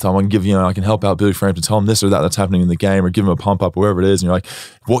down at halftime. I can give I can help out Billy Frampton, tell him this or that's happening in the game, or give him a pump up, wherever it is. And you're like,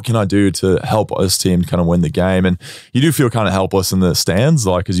 what can I do to help this team kind of win the game? And you do feel kind of helpless in the stands,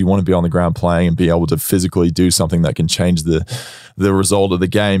 like, because you want to be on the ground playing and be able to physically do something that can change the result of the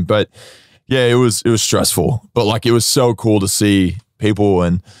game. But yeah, it was stressful, but like, it was so cool to see people.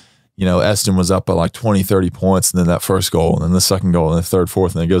 And Eston was up by like 20, 30 points, and then that first goal, and then the second goal, and the third,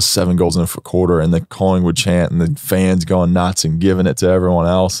 fourth, and then it goes 7 goals in a quarter, and the Collingwood chant, and the fans going nuts and giving it to everyone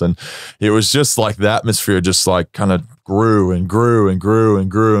else. And it was just like the atmosphere just like kind of grew and grew and grew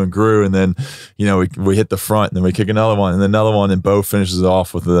and grew and grew. And then, we hit the front, and then we kick another one, and then another one, and Bo finishes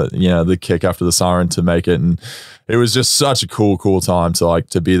off with the kick after the siren to make it. And it was just such a cool time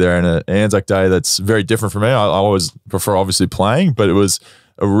to be there in an Anzac Day that's very different for me. I always prefer obviously playing, but it was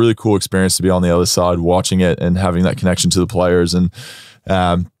a really cool experience to be on the other side watching it and having that connection to the players. And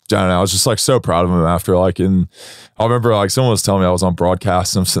I don't know, I was just like so proud of them after, like, and I remember like someone was telling me I was on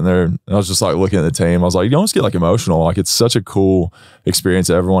broadcast, and I'm sitting there and I was just like looking at the team. I was like, you almost get like emotional. Like, it's such a cool experience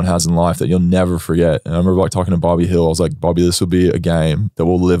that everyone has in life that you'll never forget. And I remember like talking to Bobby Hill. I was like, Bobby, this will be a game that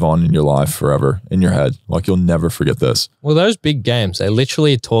will live on in your life forever, in your head. Like, you'll never forget this. Well, those big games, they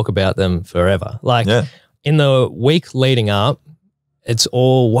literally talk about them forever. Like, in the week leading up, it's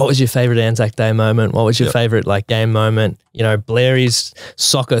all, what was your favorite Anzac Day moment? What was your favorite like game moment? Blairy's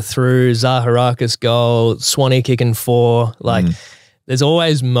soccer through, Zaharakis goal, Swanee kicking 4. Like, there's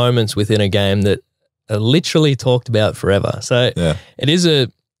always moments within a game that are literally talked about forever. So it is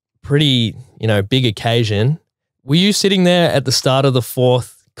a pretty, big occasion. Were you sitting there at the start of the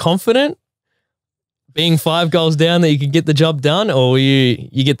 4th confident, being 5 goals down, that you could get the job done, or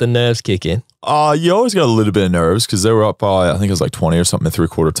you get the nerves kick in? You always got a little bit of nerves because they were up by, I think it was like 20 or something at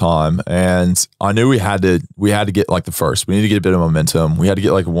 3/4 time. And I knew we had to get like the first. We needed to get a bit of momentum. We had to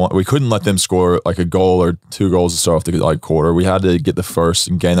get like one. We couldn't let them score like a goal or 2 goals to start off the like quarter. We had to get the first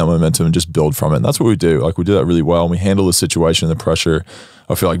and gain that momentum and just build from it. And that's what we do. Like, we do that really well. And we handle the situation and the pressure,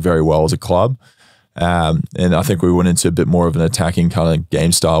 I feel like, very well as a club. And I think we went into a bit more of an attacking kind of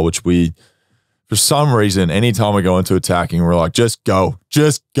game style, which we for some reason, anytime we go into attacking, we're like, just go.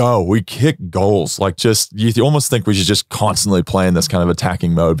 We kick goals. Like, just, you almost think we should just constantly play in this kind of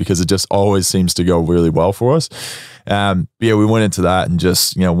attacking mode because it just always seems to go really well for us. But yeah, we went into that and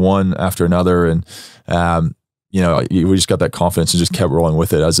just, one after another. And, we just got that confidence and just kept rolling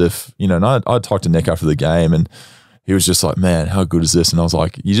with it as if, and I talked to Nick after the game and he was just like, man, how good is this? And I was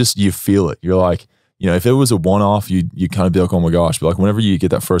like, you feel it. You're like, if it was a one-off, you kind of be like, oh my gosh. But like whenever you get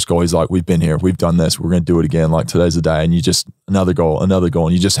that first goal, he's like, we've been here. We've done this. We're going to do it again. Like today's the day. And you just, another goal. And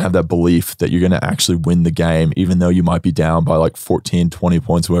you just have that belief that you're going to actually win the game, even though you might be down by like 14, 20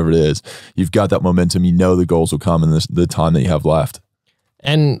 points, whatever it is. You've got that momentum. You know the goals will come in the time that you have left.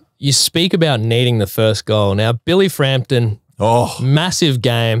 And you speak about needing the first goal. Now, Billy Frampton, massive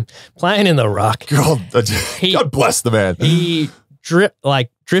game, playing in the ruck. God bless the man. He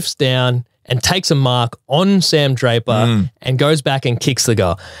drifts down and takes a mark on Sam Draper and goes back and kicks the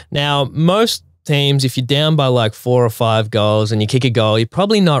goal. Now, most teams, if you're down by like 4 or 5 goals and you kick a goal, you're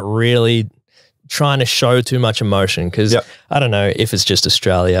probably not really trying to show too much emotion because I don't know if it's just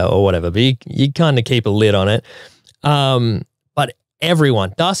Australia or whatever, but you kind of keep a lid on it. But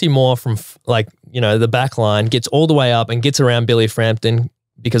everyone, Darcy Moore from the back line gets all the way up and gets around Billy Frampton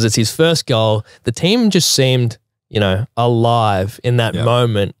because it's his first goal. The team just seemed, alive in that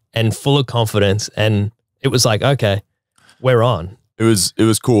moment and full of confidence. And it was like, okay, we're on. It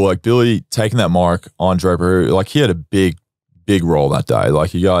was cool. Like Billy taking that mark on Draper, like he had a big role that day.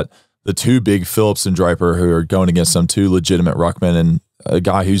 Like you got the 2 big Phillips and Draper who are going against some 2 legitimate ruckmen and a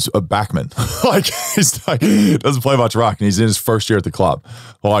guy who's a backman. He doesn't play much ruck and he's in his first year at the club.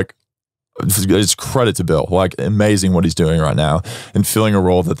 Like, it's credit to Bill. Like, amazing what he's doing right now and filling a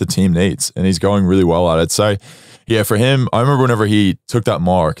role that the team needs. And he's going really well at it. So, yeah, for him, I remember whenever he took that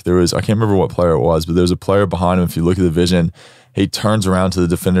mark, I can't remember what player it was, but there was a player behind him. If you look at the vision, he turns around to the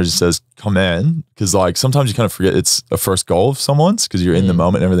defenders and says, come in. Because, like, sometimes you kind of forget it's a first goal of someone's because you're in the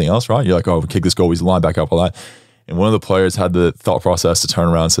moment and everything else, right? You're like, oh, we kick this goal, we line back up, all that. And one of the players had the thought process to turn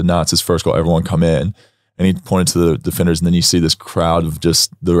around and said, nah, it's his first goal, everyone come in. And he pointed to the defenders, and then you see this crowd of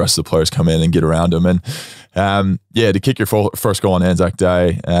just the rest of the players come in and get around him. And to kick your first goal on Anzac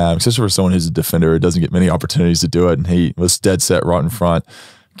Day, especially for someone who's a defender, doesn't get many opportunities to do it. And he was dead set right in front,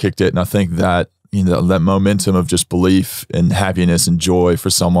 kicked it. And I think that, that momentum of just belief and happiness and joy for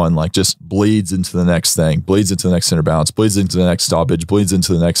someone like just bleeds into the next thing, bleeds into the next center bounce, bleeds into the next stoppage, bleeds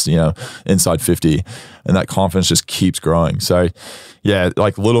into the next, inside 50. And that confidence just keeps growing. So yeah,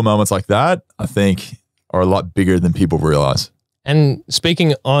 like little moments like that, I think are a lot bigger than people realize. And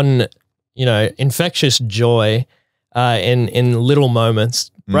speaking on, infectious joy in little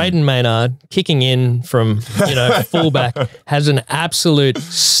moments, Braden Maynard kicking in from, fullback has an absolute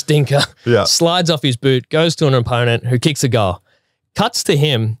stinker, slides off his boot, goes to an opponent who kicks a goal, cuts to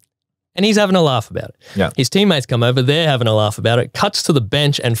him, and he's having a laugh about it. Yeah. His teammates come over, they're having a laugh about it, cuts to the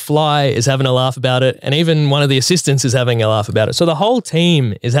bench and Fly is having a laugh about it, and even one of the assistants is having a laugh about it. So the whole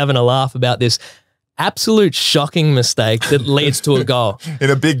team is having a laugh about this absolute shocking mistake that leads to a goal.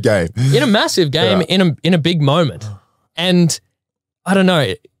 In a big game. In a massive game, in a big moment. And I don't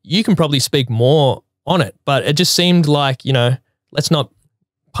know, you can probably speak more on it, but it just seemed like, let's not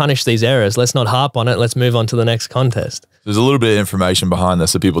punish these errors. Let's not harp on it. Let's move on to the next contest. There's a little bit of information behind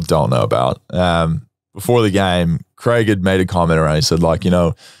this that people don't know about. Before the game, Craig had made a comment around, he said like,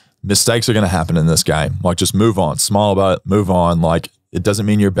 mistakes are going to happen in this game. Like just move on, smile about it, move on. Like it doesn't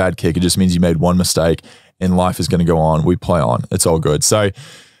mean you're a bad kick. It just means you made one mistake and life is going to go on. We play on. It's all good. So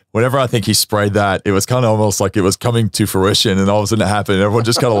whenever I think he sprayed that, it was kind of almost like it was coming to fruition and all of a sudden it happened. And everyone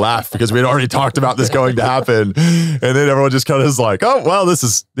just kind of laughed because we'd already talked about this going to happen. And then everyone just kind of was like, oh, well, this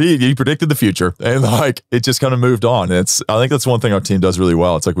is, he predicted the future. And like, it just kind of moved on. And I think that's one thing our team does really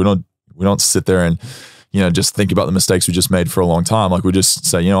well. It's like, we don't sit there and, just think about the mistakes we just made for a long time. Like we just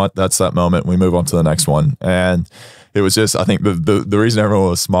say, you know what, that's that moment. We move on to the next one. And it was just, I think the reason everyone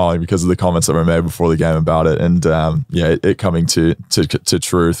was smiling because of the comments that were made before the game about it. And it coming to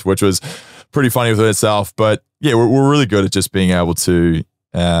truth, which was pretty funny within itself. But yeah, we're really good at just being able to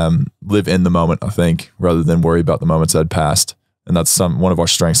live in the moment, I think, rather than worry about the moments that had passed. And that's one of our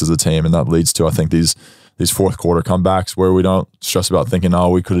strengths as a team. And that leads to, I think, these fourth quarter comebacks where we don't stress about thinking, oh,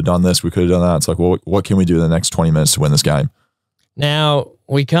 we could have done this, we could have done that. It's like, well, what can we do in the next 20 minutes to win this game? Now,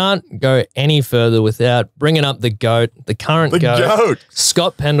 we can't go any further without bringing up the GOAT, the current GOAT,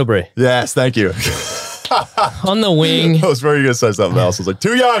 Scott Pendlebury. Yes, thank you. On the wing. I was very going to say something else. I was like,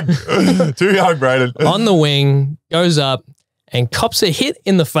 too young. Too young, Braden. On the wing, goes up and cops a hit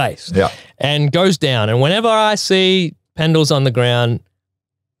in the face and goes down. And whenever I see Pendles on the ground,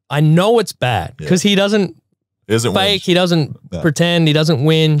 I know it's bad because he doesn't fake, he doesn't pretend, he doesn't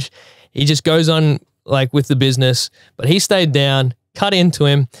whinge. he just goes on like with the business, but he stayed down, cut into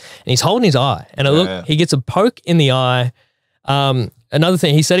him, and he's holding his eye. And he gets a poke in the eye. Another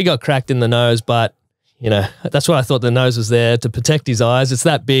thing, he said he got cracked in the nose, but you know, that's why I thought the nose was there to protect his eyes. It's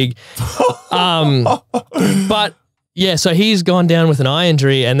that big. But yeah, so he's gone down with an eye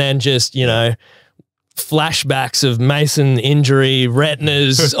injury, and then just, you know, flashbacks of Mason injury,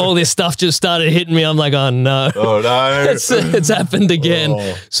 retinas, all this stuff just started hitting me. I'm like, oh no. Oh no. It's happened again.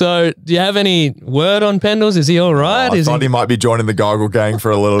 Oh. So do you have any word on Pendles? Is he all right? I thought he might be joining the Goggle Gang for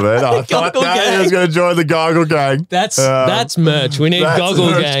a little bit. I thought he was going to join the Goggle Gang. That's merch. We need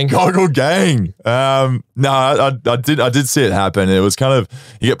Goggle Gang. Goggle Gang. No, I did see it happen. It was kind of,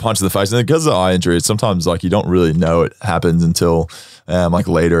 you get punched in the face, and because of the eye injury, it's sometimes like you don't really know it happens until like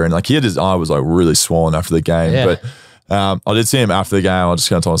later, and like his eye was like really swollen after the game. Yeah. But I did see him after the game. I just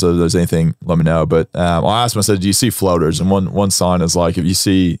kind of told him, so if there's anything, let me know. But I asked him, I said, do you see floaters? And one sign is like, if you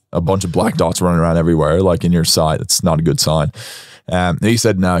see a bunch of black dots running around everywhere, like in your sight, it's not a good sign. He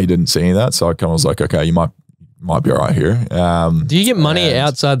said no, he didn't see any of that. So I kind of was like, okay, you might be all right here. Do you get money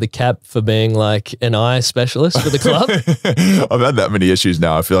outside the cap for being like an eye specialist for the club? I've had that many issues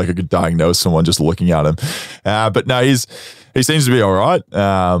now. I feel like I could diagnose someone just looking at him. But no, he seems to be all right.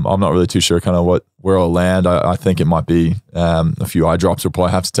 I'm not really too sure kind of where it'll land. I think it might be a few eye drops we'll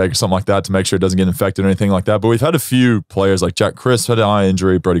probably have to take or something like that to make sure it doesn't get infected or anything like that. But we've had a few players like Jack Crisp had an eye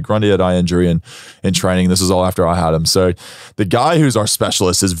injury, Brody Grundy had eye injury in training. This is all after I had him. So the guy who's our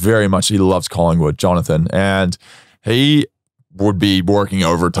specialist is very much, he loves Collingwood, Jonathan, and he would be working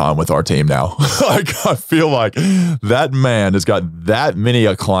overtime with our team now. Like, I feel like that man has got that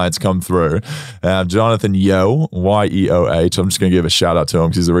many clients come through. Jonathan Yeoh, Y-E-O-H. I'm just going to give a shout out to him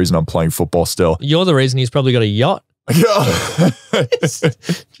because he's the reason I'm playing football still. You're the reason he's probably got a yacht. Just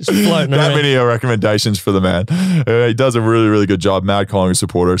floating that around. many recommendations for the man. He does a really, really good job. Mad Collingwood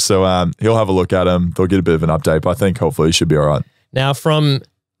supporter. So he'll have a look at him. They'll get a bit of an update, but I think hopefully he should be all right. Now, from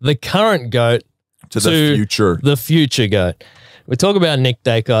the current GOAT to the future GOAT. We talk about Nick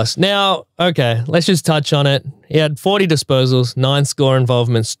Dacos. Now, okay, let's just touch on it. He had 40 disposals, 9 score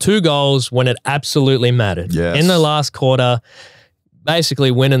involvements, 2 goals when it absolutely mattered. Yes. In the last quarter,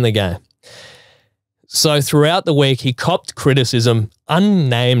 basically winning the game. So throughout the week, he copped criticism,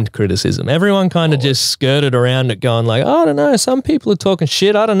 unnamed criticism. Everyone kind of just skirted around it going like, oh, I don't know, some people are talking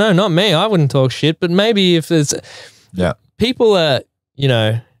shit. I don't know, not me. I wouldn't talk shit. But maybe if there's people are, you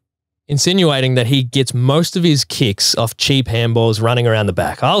know, insinuating that he gets most of his kicks off cheap handballs running around the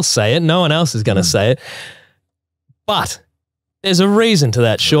back. I'll say it. No one else is going to say it. But there's a reason to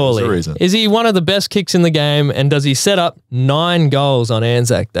that, surely. There's a reason. Is he one of the best kicks in the game, and does he set up 9 goals on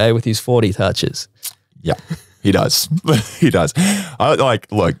Anzac Day with his 40 touches? Yeah, he does. He does.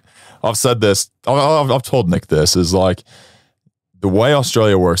 Look, I've said this. I've told Nick this, is like the way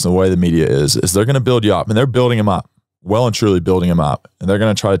Australia works and the way the media is they're going to build you up, and they're building him up. Well and truly building him up, and they're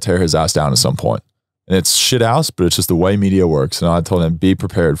going to try to tear his ass down at some point. And it's shit house, but it's just the way media works. And I told him, be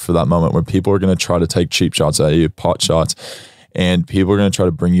prepared for that moment where people are going to try to take cheap shots at you, pot shots, and people are going to try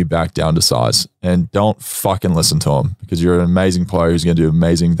to bring you back down to size. And don't fucking listen to them, because you're an amazing player who's going to do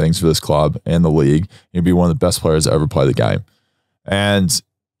amazing things for this club and the league. You'll be one of the best players to ever play the game. And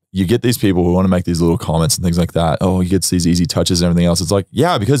you get these people who want to make these little comments and things like that. Oh, he gets these easy touches and everything else. It's like,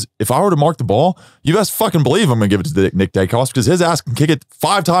 yeah, because if I were to mark the ball, you best fucking believe I'm going to give it to Nick Dacos, because his ass can kick it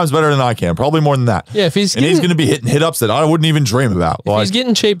 5 times better than I can, probably more than that. Yeah, he's going to be hitting hit-ups that I wouldn't even dream about. If he's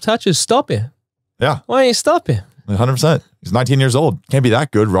getting cheap touches, stop him. Yeah. Why don't you stop him? 100%. He's 19 years old. Can't be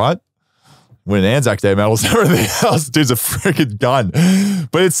that good, right? Winning Anzac Day medals and everything else. Dude's a freaking gun.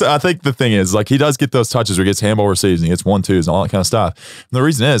 But I think the thing is, like, he does get those touches where he gets handball receives and he gets 1-2s and all that kind of stuff. And the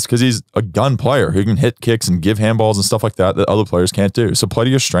reason is because he's a gun player who can hit kicks and give handballs and stuff like that other players can't do. So play to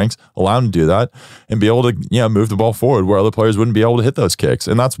your strengths, allow him to do that, and be able to, you know, move the ball forward where other players wouldn't be able to hit those kicks.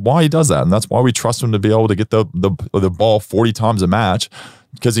 And that's why he does that. And that's why we trust him to be able to get the ball 40 times a match,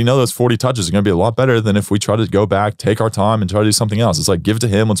 because you know those 40 touches are going to be a lot better than if we try to go back, take our time, and try to do something else. It's like, give it to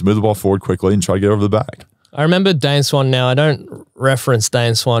him, let's move the ball forward quickly and try to get over the back. I remember Dane Swan. Now, I don't reference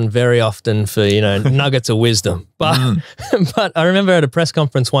Dane Swan very often for, you know, nuggets of wisdom. But but I remember at a press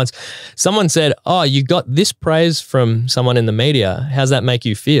conference once, someone said, oh, you got this praise from someone in the media. How's that make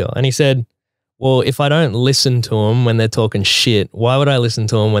you feel? And he said, well, if I don't listen to them when they're talking shit, why would I listen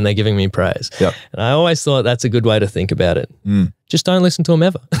to them when they're giving me praise? Yep. And I always thought that's a good way to think about it. Just don't listen to them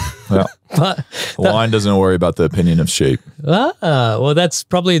ever. Yeah. But the lion doesn't worry about the opinion of sheep. Well, that's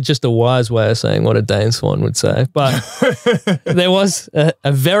probably just a wise way of saying what a Dane Swan would say. But there was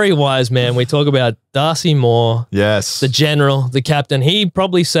a very wise man. We talk about Darcy Moore. Yes. The general, the captain. He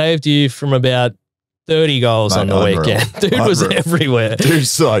probably saved you from about 30 goals on the Unreal. weekend. Dude was everywhere.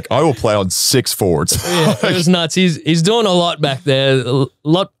 Dude's like, I will play on 6 forwards. Yeah, it was nuts. He's doing a lot back there. A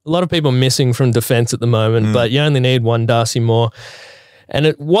lot of people missing from defense at the moment, but you only need one Darcy Moore. And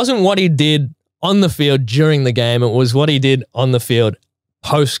it wasn't what he did on the field during the game. It was what he did on the field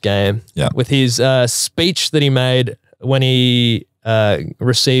post-game with his speech that he made when he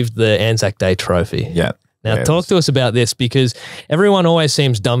received the Anzac Day trophy. Yeah. Now, talk to us about this, because everyone always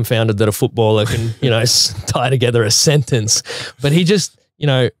seems dumbfounded that a footballer can, tie together a sentence, but he just,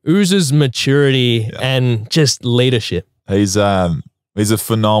 oozes maturity and just leadership. He's a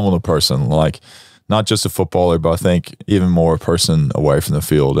phenomenal person, like not just a footballer, but I think even more a person away from the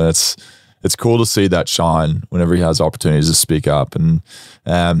field. And it's cool to see that shine whenever he has opportunities to speak up. And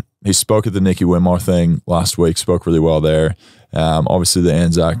he spoke at the Nicky Winmar thing last week, spoke really well there. Obviously the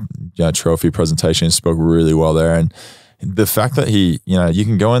Anzac trophy presentation spoke really well there. And the fact that he, you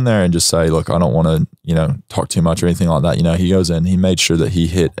can go in there and just say, look, I don't want to, talk too much or anything like that. He goes in, he made sure that he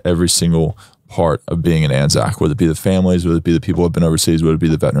hit every single part of being an Anzac, whether it be the families, whether it be the people who have been overseas, whether it be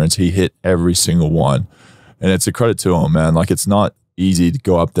the veterans. He hit every single one. And it's a credit to him, man. Like, it's not easy to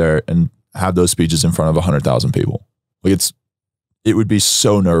go up there and have those speeches in front of 100,000 people. Like, it would be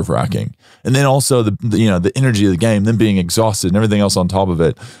so nerve-wracking. And then also the energy of the game, them being exhausted and everything else on top of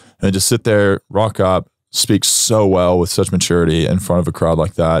it. And just sit there, rock up, speak so well with such maturity in front of a crowd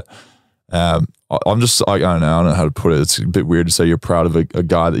like that. I'm just, I don't know how to put it. It's a bit weird to say you're proud of a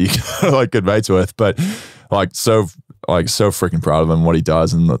guy that you like good mates with, but so freaking proud of him, what he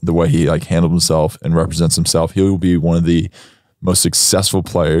does and the way he handled himself and represents himself. He will be one of the most successful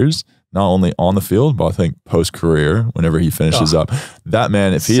players, not only on the field, but I think post-career, whenever he finishes up. That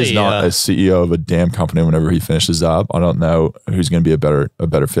man, if he is not a CEO of a damn company whenever he finishes up, I don't know who's going to be a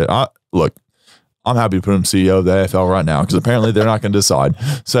better fit. Look, I'm happy to put him CEO of the AFL right now, because apparently they're not going to decide.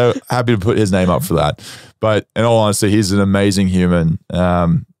 So happy to put his name up for that. But in all honesty, he's an amazing human.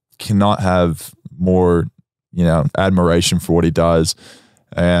 Cannot have more, admiration for what he does.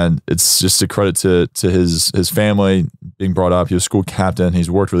 And it's just a credit to his family being brought up. He was school captain. He's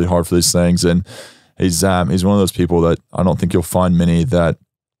worked really hard for these things. And he's one of those people that I don't think you'll find many that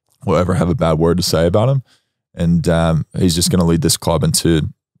will ever have a bad word to say about him. And he's just going to lead this club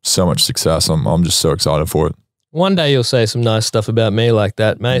into so much success. I'm just so excited for it. One day you'll say some nice stuff about me like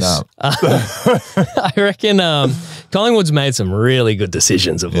that, Mace. No. I reckon Collingwood's made some really good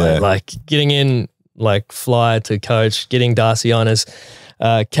decisions of late, like getting in Fly to coach, getting Darcy on as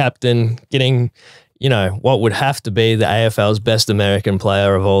captain, getting, what would have to be the AFL's best American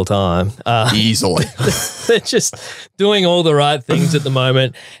player of all time. Easily. They're just doing all the right things at the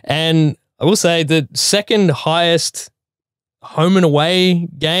moment. And I will say the second highest home and away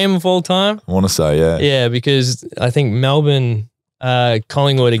game of all time. I want to say, yeah. Yeah, because I think Melbourne,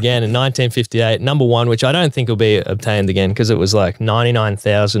 Collingwood again in 1958, number one, which I don't think will be obtained again because it was like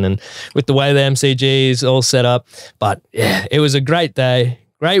 99,000 and with the way the MCG is all set up. But yeah, it was a great day,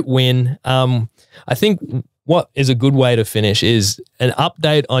 great win. I think what is a good way to finish is an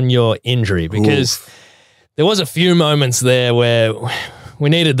update on your injury, because there was a few moments there where we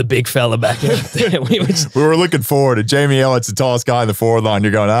needed the big fella back out there. We were looking forward to Jamie Elliott's the tallest guy in the forward line.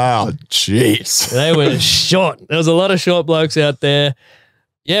 You're going, oh, jeez. They were short. There was a lot of short blokes out there.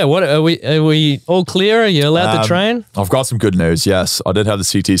 Yeah, what are we all clear? Are you allowed to train? I've got some good news. Yes, I did have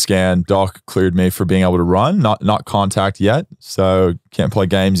the CT scan. Doc cleared me for being able to run, not contact yet, so can't play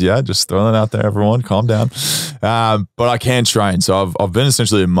games yet. Just throwing it out there, everyone. Calm down. But I can train. So I've been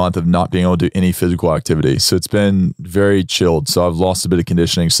essentially a month of not being able to do any physical activity. So it's been very chilled. So I've lost a bit of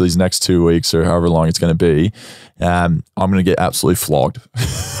conditioning. So these next 2 weeks or however long it's going to be, I'm going to get absolutely flogged,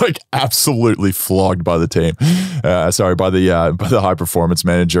 like absolutely flogged by the team. By the high performance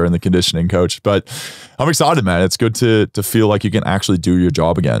manager and the conditioning coach. But I'm excited, man. It's good to feel like you can actually do your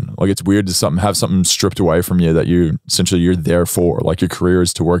job again. Like, it's weird to have something stripped away from you that you're there for. Like, your career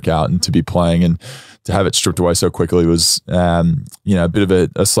is to work out and to be playing, and to have it stripped away so quickly was, a bit of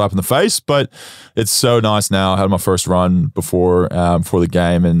a slap in the face. But it's so nice now. I had my first run before the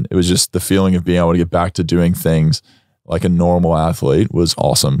game, and it was just the feeling of being able to get back to doing things like a normal athlete was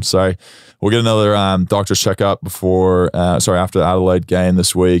awesome. So we'll get another doctor's checkup after the Adelaide game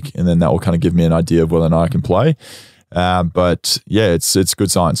this week, and then that will kind of give me an idea of whether or not I can play. But yeah, it's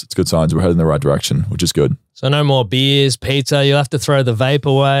good signs. It's good signs. We're heading in the right direction, which is good. So no more beers, pizza. You'll have to throw the vape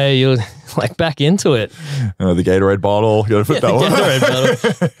away. You're back into it. The Gatorade bottle. You got to put that one.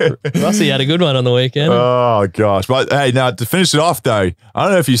 Gatorade bottle. Rossi had a good one on the weekend. Oh gosh! But hey, now to finish it off though, I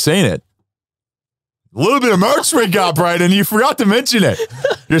don't know if you've seen it. A little bit of merch we got, Brayden. You forgot to mention it.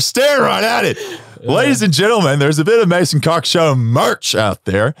 You're staring right at it. Ladies and gentlemen, there's a bit of Mason Cox Show merch out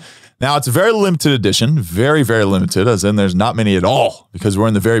there. Now, it's a very limited edition, very, very limited, as in there's not many at all because we're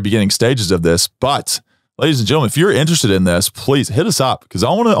in the very beginning stages of this. But, ladies and gentlemen, if you're interested in this, please hit us up because I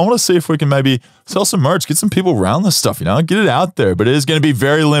want to see if we can maybe sell some merch, get some people around this stuff, get it out there. But it is going to be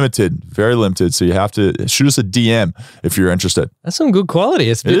very limited, very limited. So you have to shoot us a DM if you're interested. That's some good quality.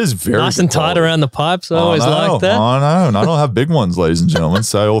 It is very nice and tight around the pipes. I always like that. I know. And I don't have big ones, ladies and gentlemen,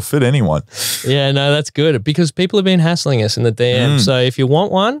 so it'll fit anyone. Yeah, no, that's good because people have been hassling us in the DM. So if you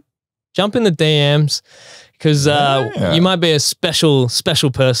want one, jump in the DMs because you might be a special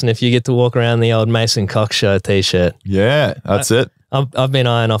person if you get to walk around the old Mason Cox show t-shirt. Yeah, that's it. I've been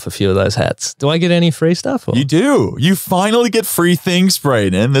eyeing off a few of those hats. Do I get any free stuff? Or? You do. You finally get free things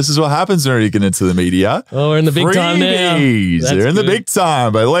sprayed in. This is what happens when you get into the media. Oh, we're in the big time now. They're in the big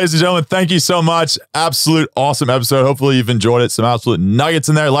time. But ladies and gentlemen, thank you so much. Absolute awesome episode. Hopefully you've enjoyed it. Some absolute nuggets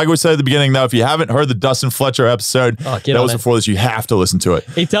in there. Like we said at the beginning, though, if you haven't heard the Dustin Fletcher episode that was before this, you have to listen to it.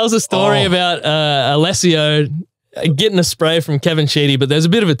 He tells a story about Alessio getting a spray from Kevin Sheedy, but there's a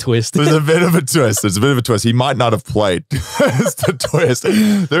bit of a twist. There's a bit of a twist. He might not have played. It's the twist.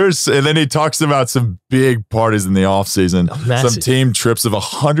 And then he talks about some big parties in the offseason. Some team trips of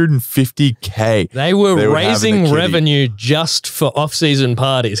 $150K. They were raising revenue just for off-season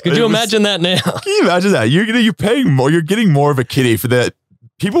parties. Could you imagine that now? Can you imagine that? You're paying more. You're getting more of a kitty for that.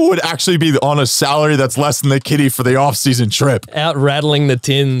 People would actually be on a salary that's less than the kitty for the off-season trip. Out rattling the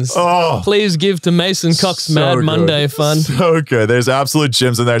tins. Oh, please give to Mason Cox Mad Monday fun. So good. There's absolute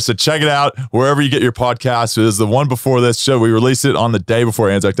gems in there. So check it out wherever you get your podcast. It is the one before this show. We released it on the day before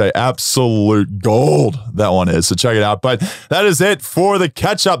Anzac Day. Absolute gold, that one is. So check it out. But that is it for the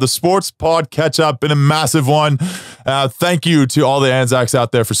catch-up, the Sports Pod catch-up. Been a massive one. Thank you to all the Anzacs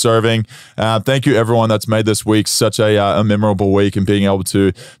out there for serving. Thank you, everyone that's made this week such a memorable week and being able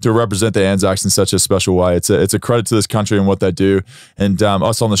to represent the Anzacs in such a special way. It's a credit to this country and what they do. And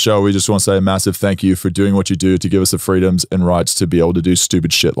us on the show, we just want to say a massive thank you for doing what you do to give us the freedoms and rights to be able to do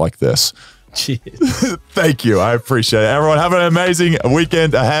stupid shit like this. Cheers. Thank you. I appreciate it. Everyone, have an amazing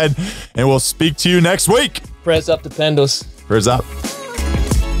weekend ahead, and we'll speak to you next week. Prayers up to Pendles. Prayers up.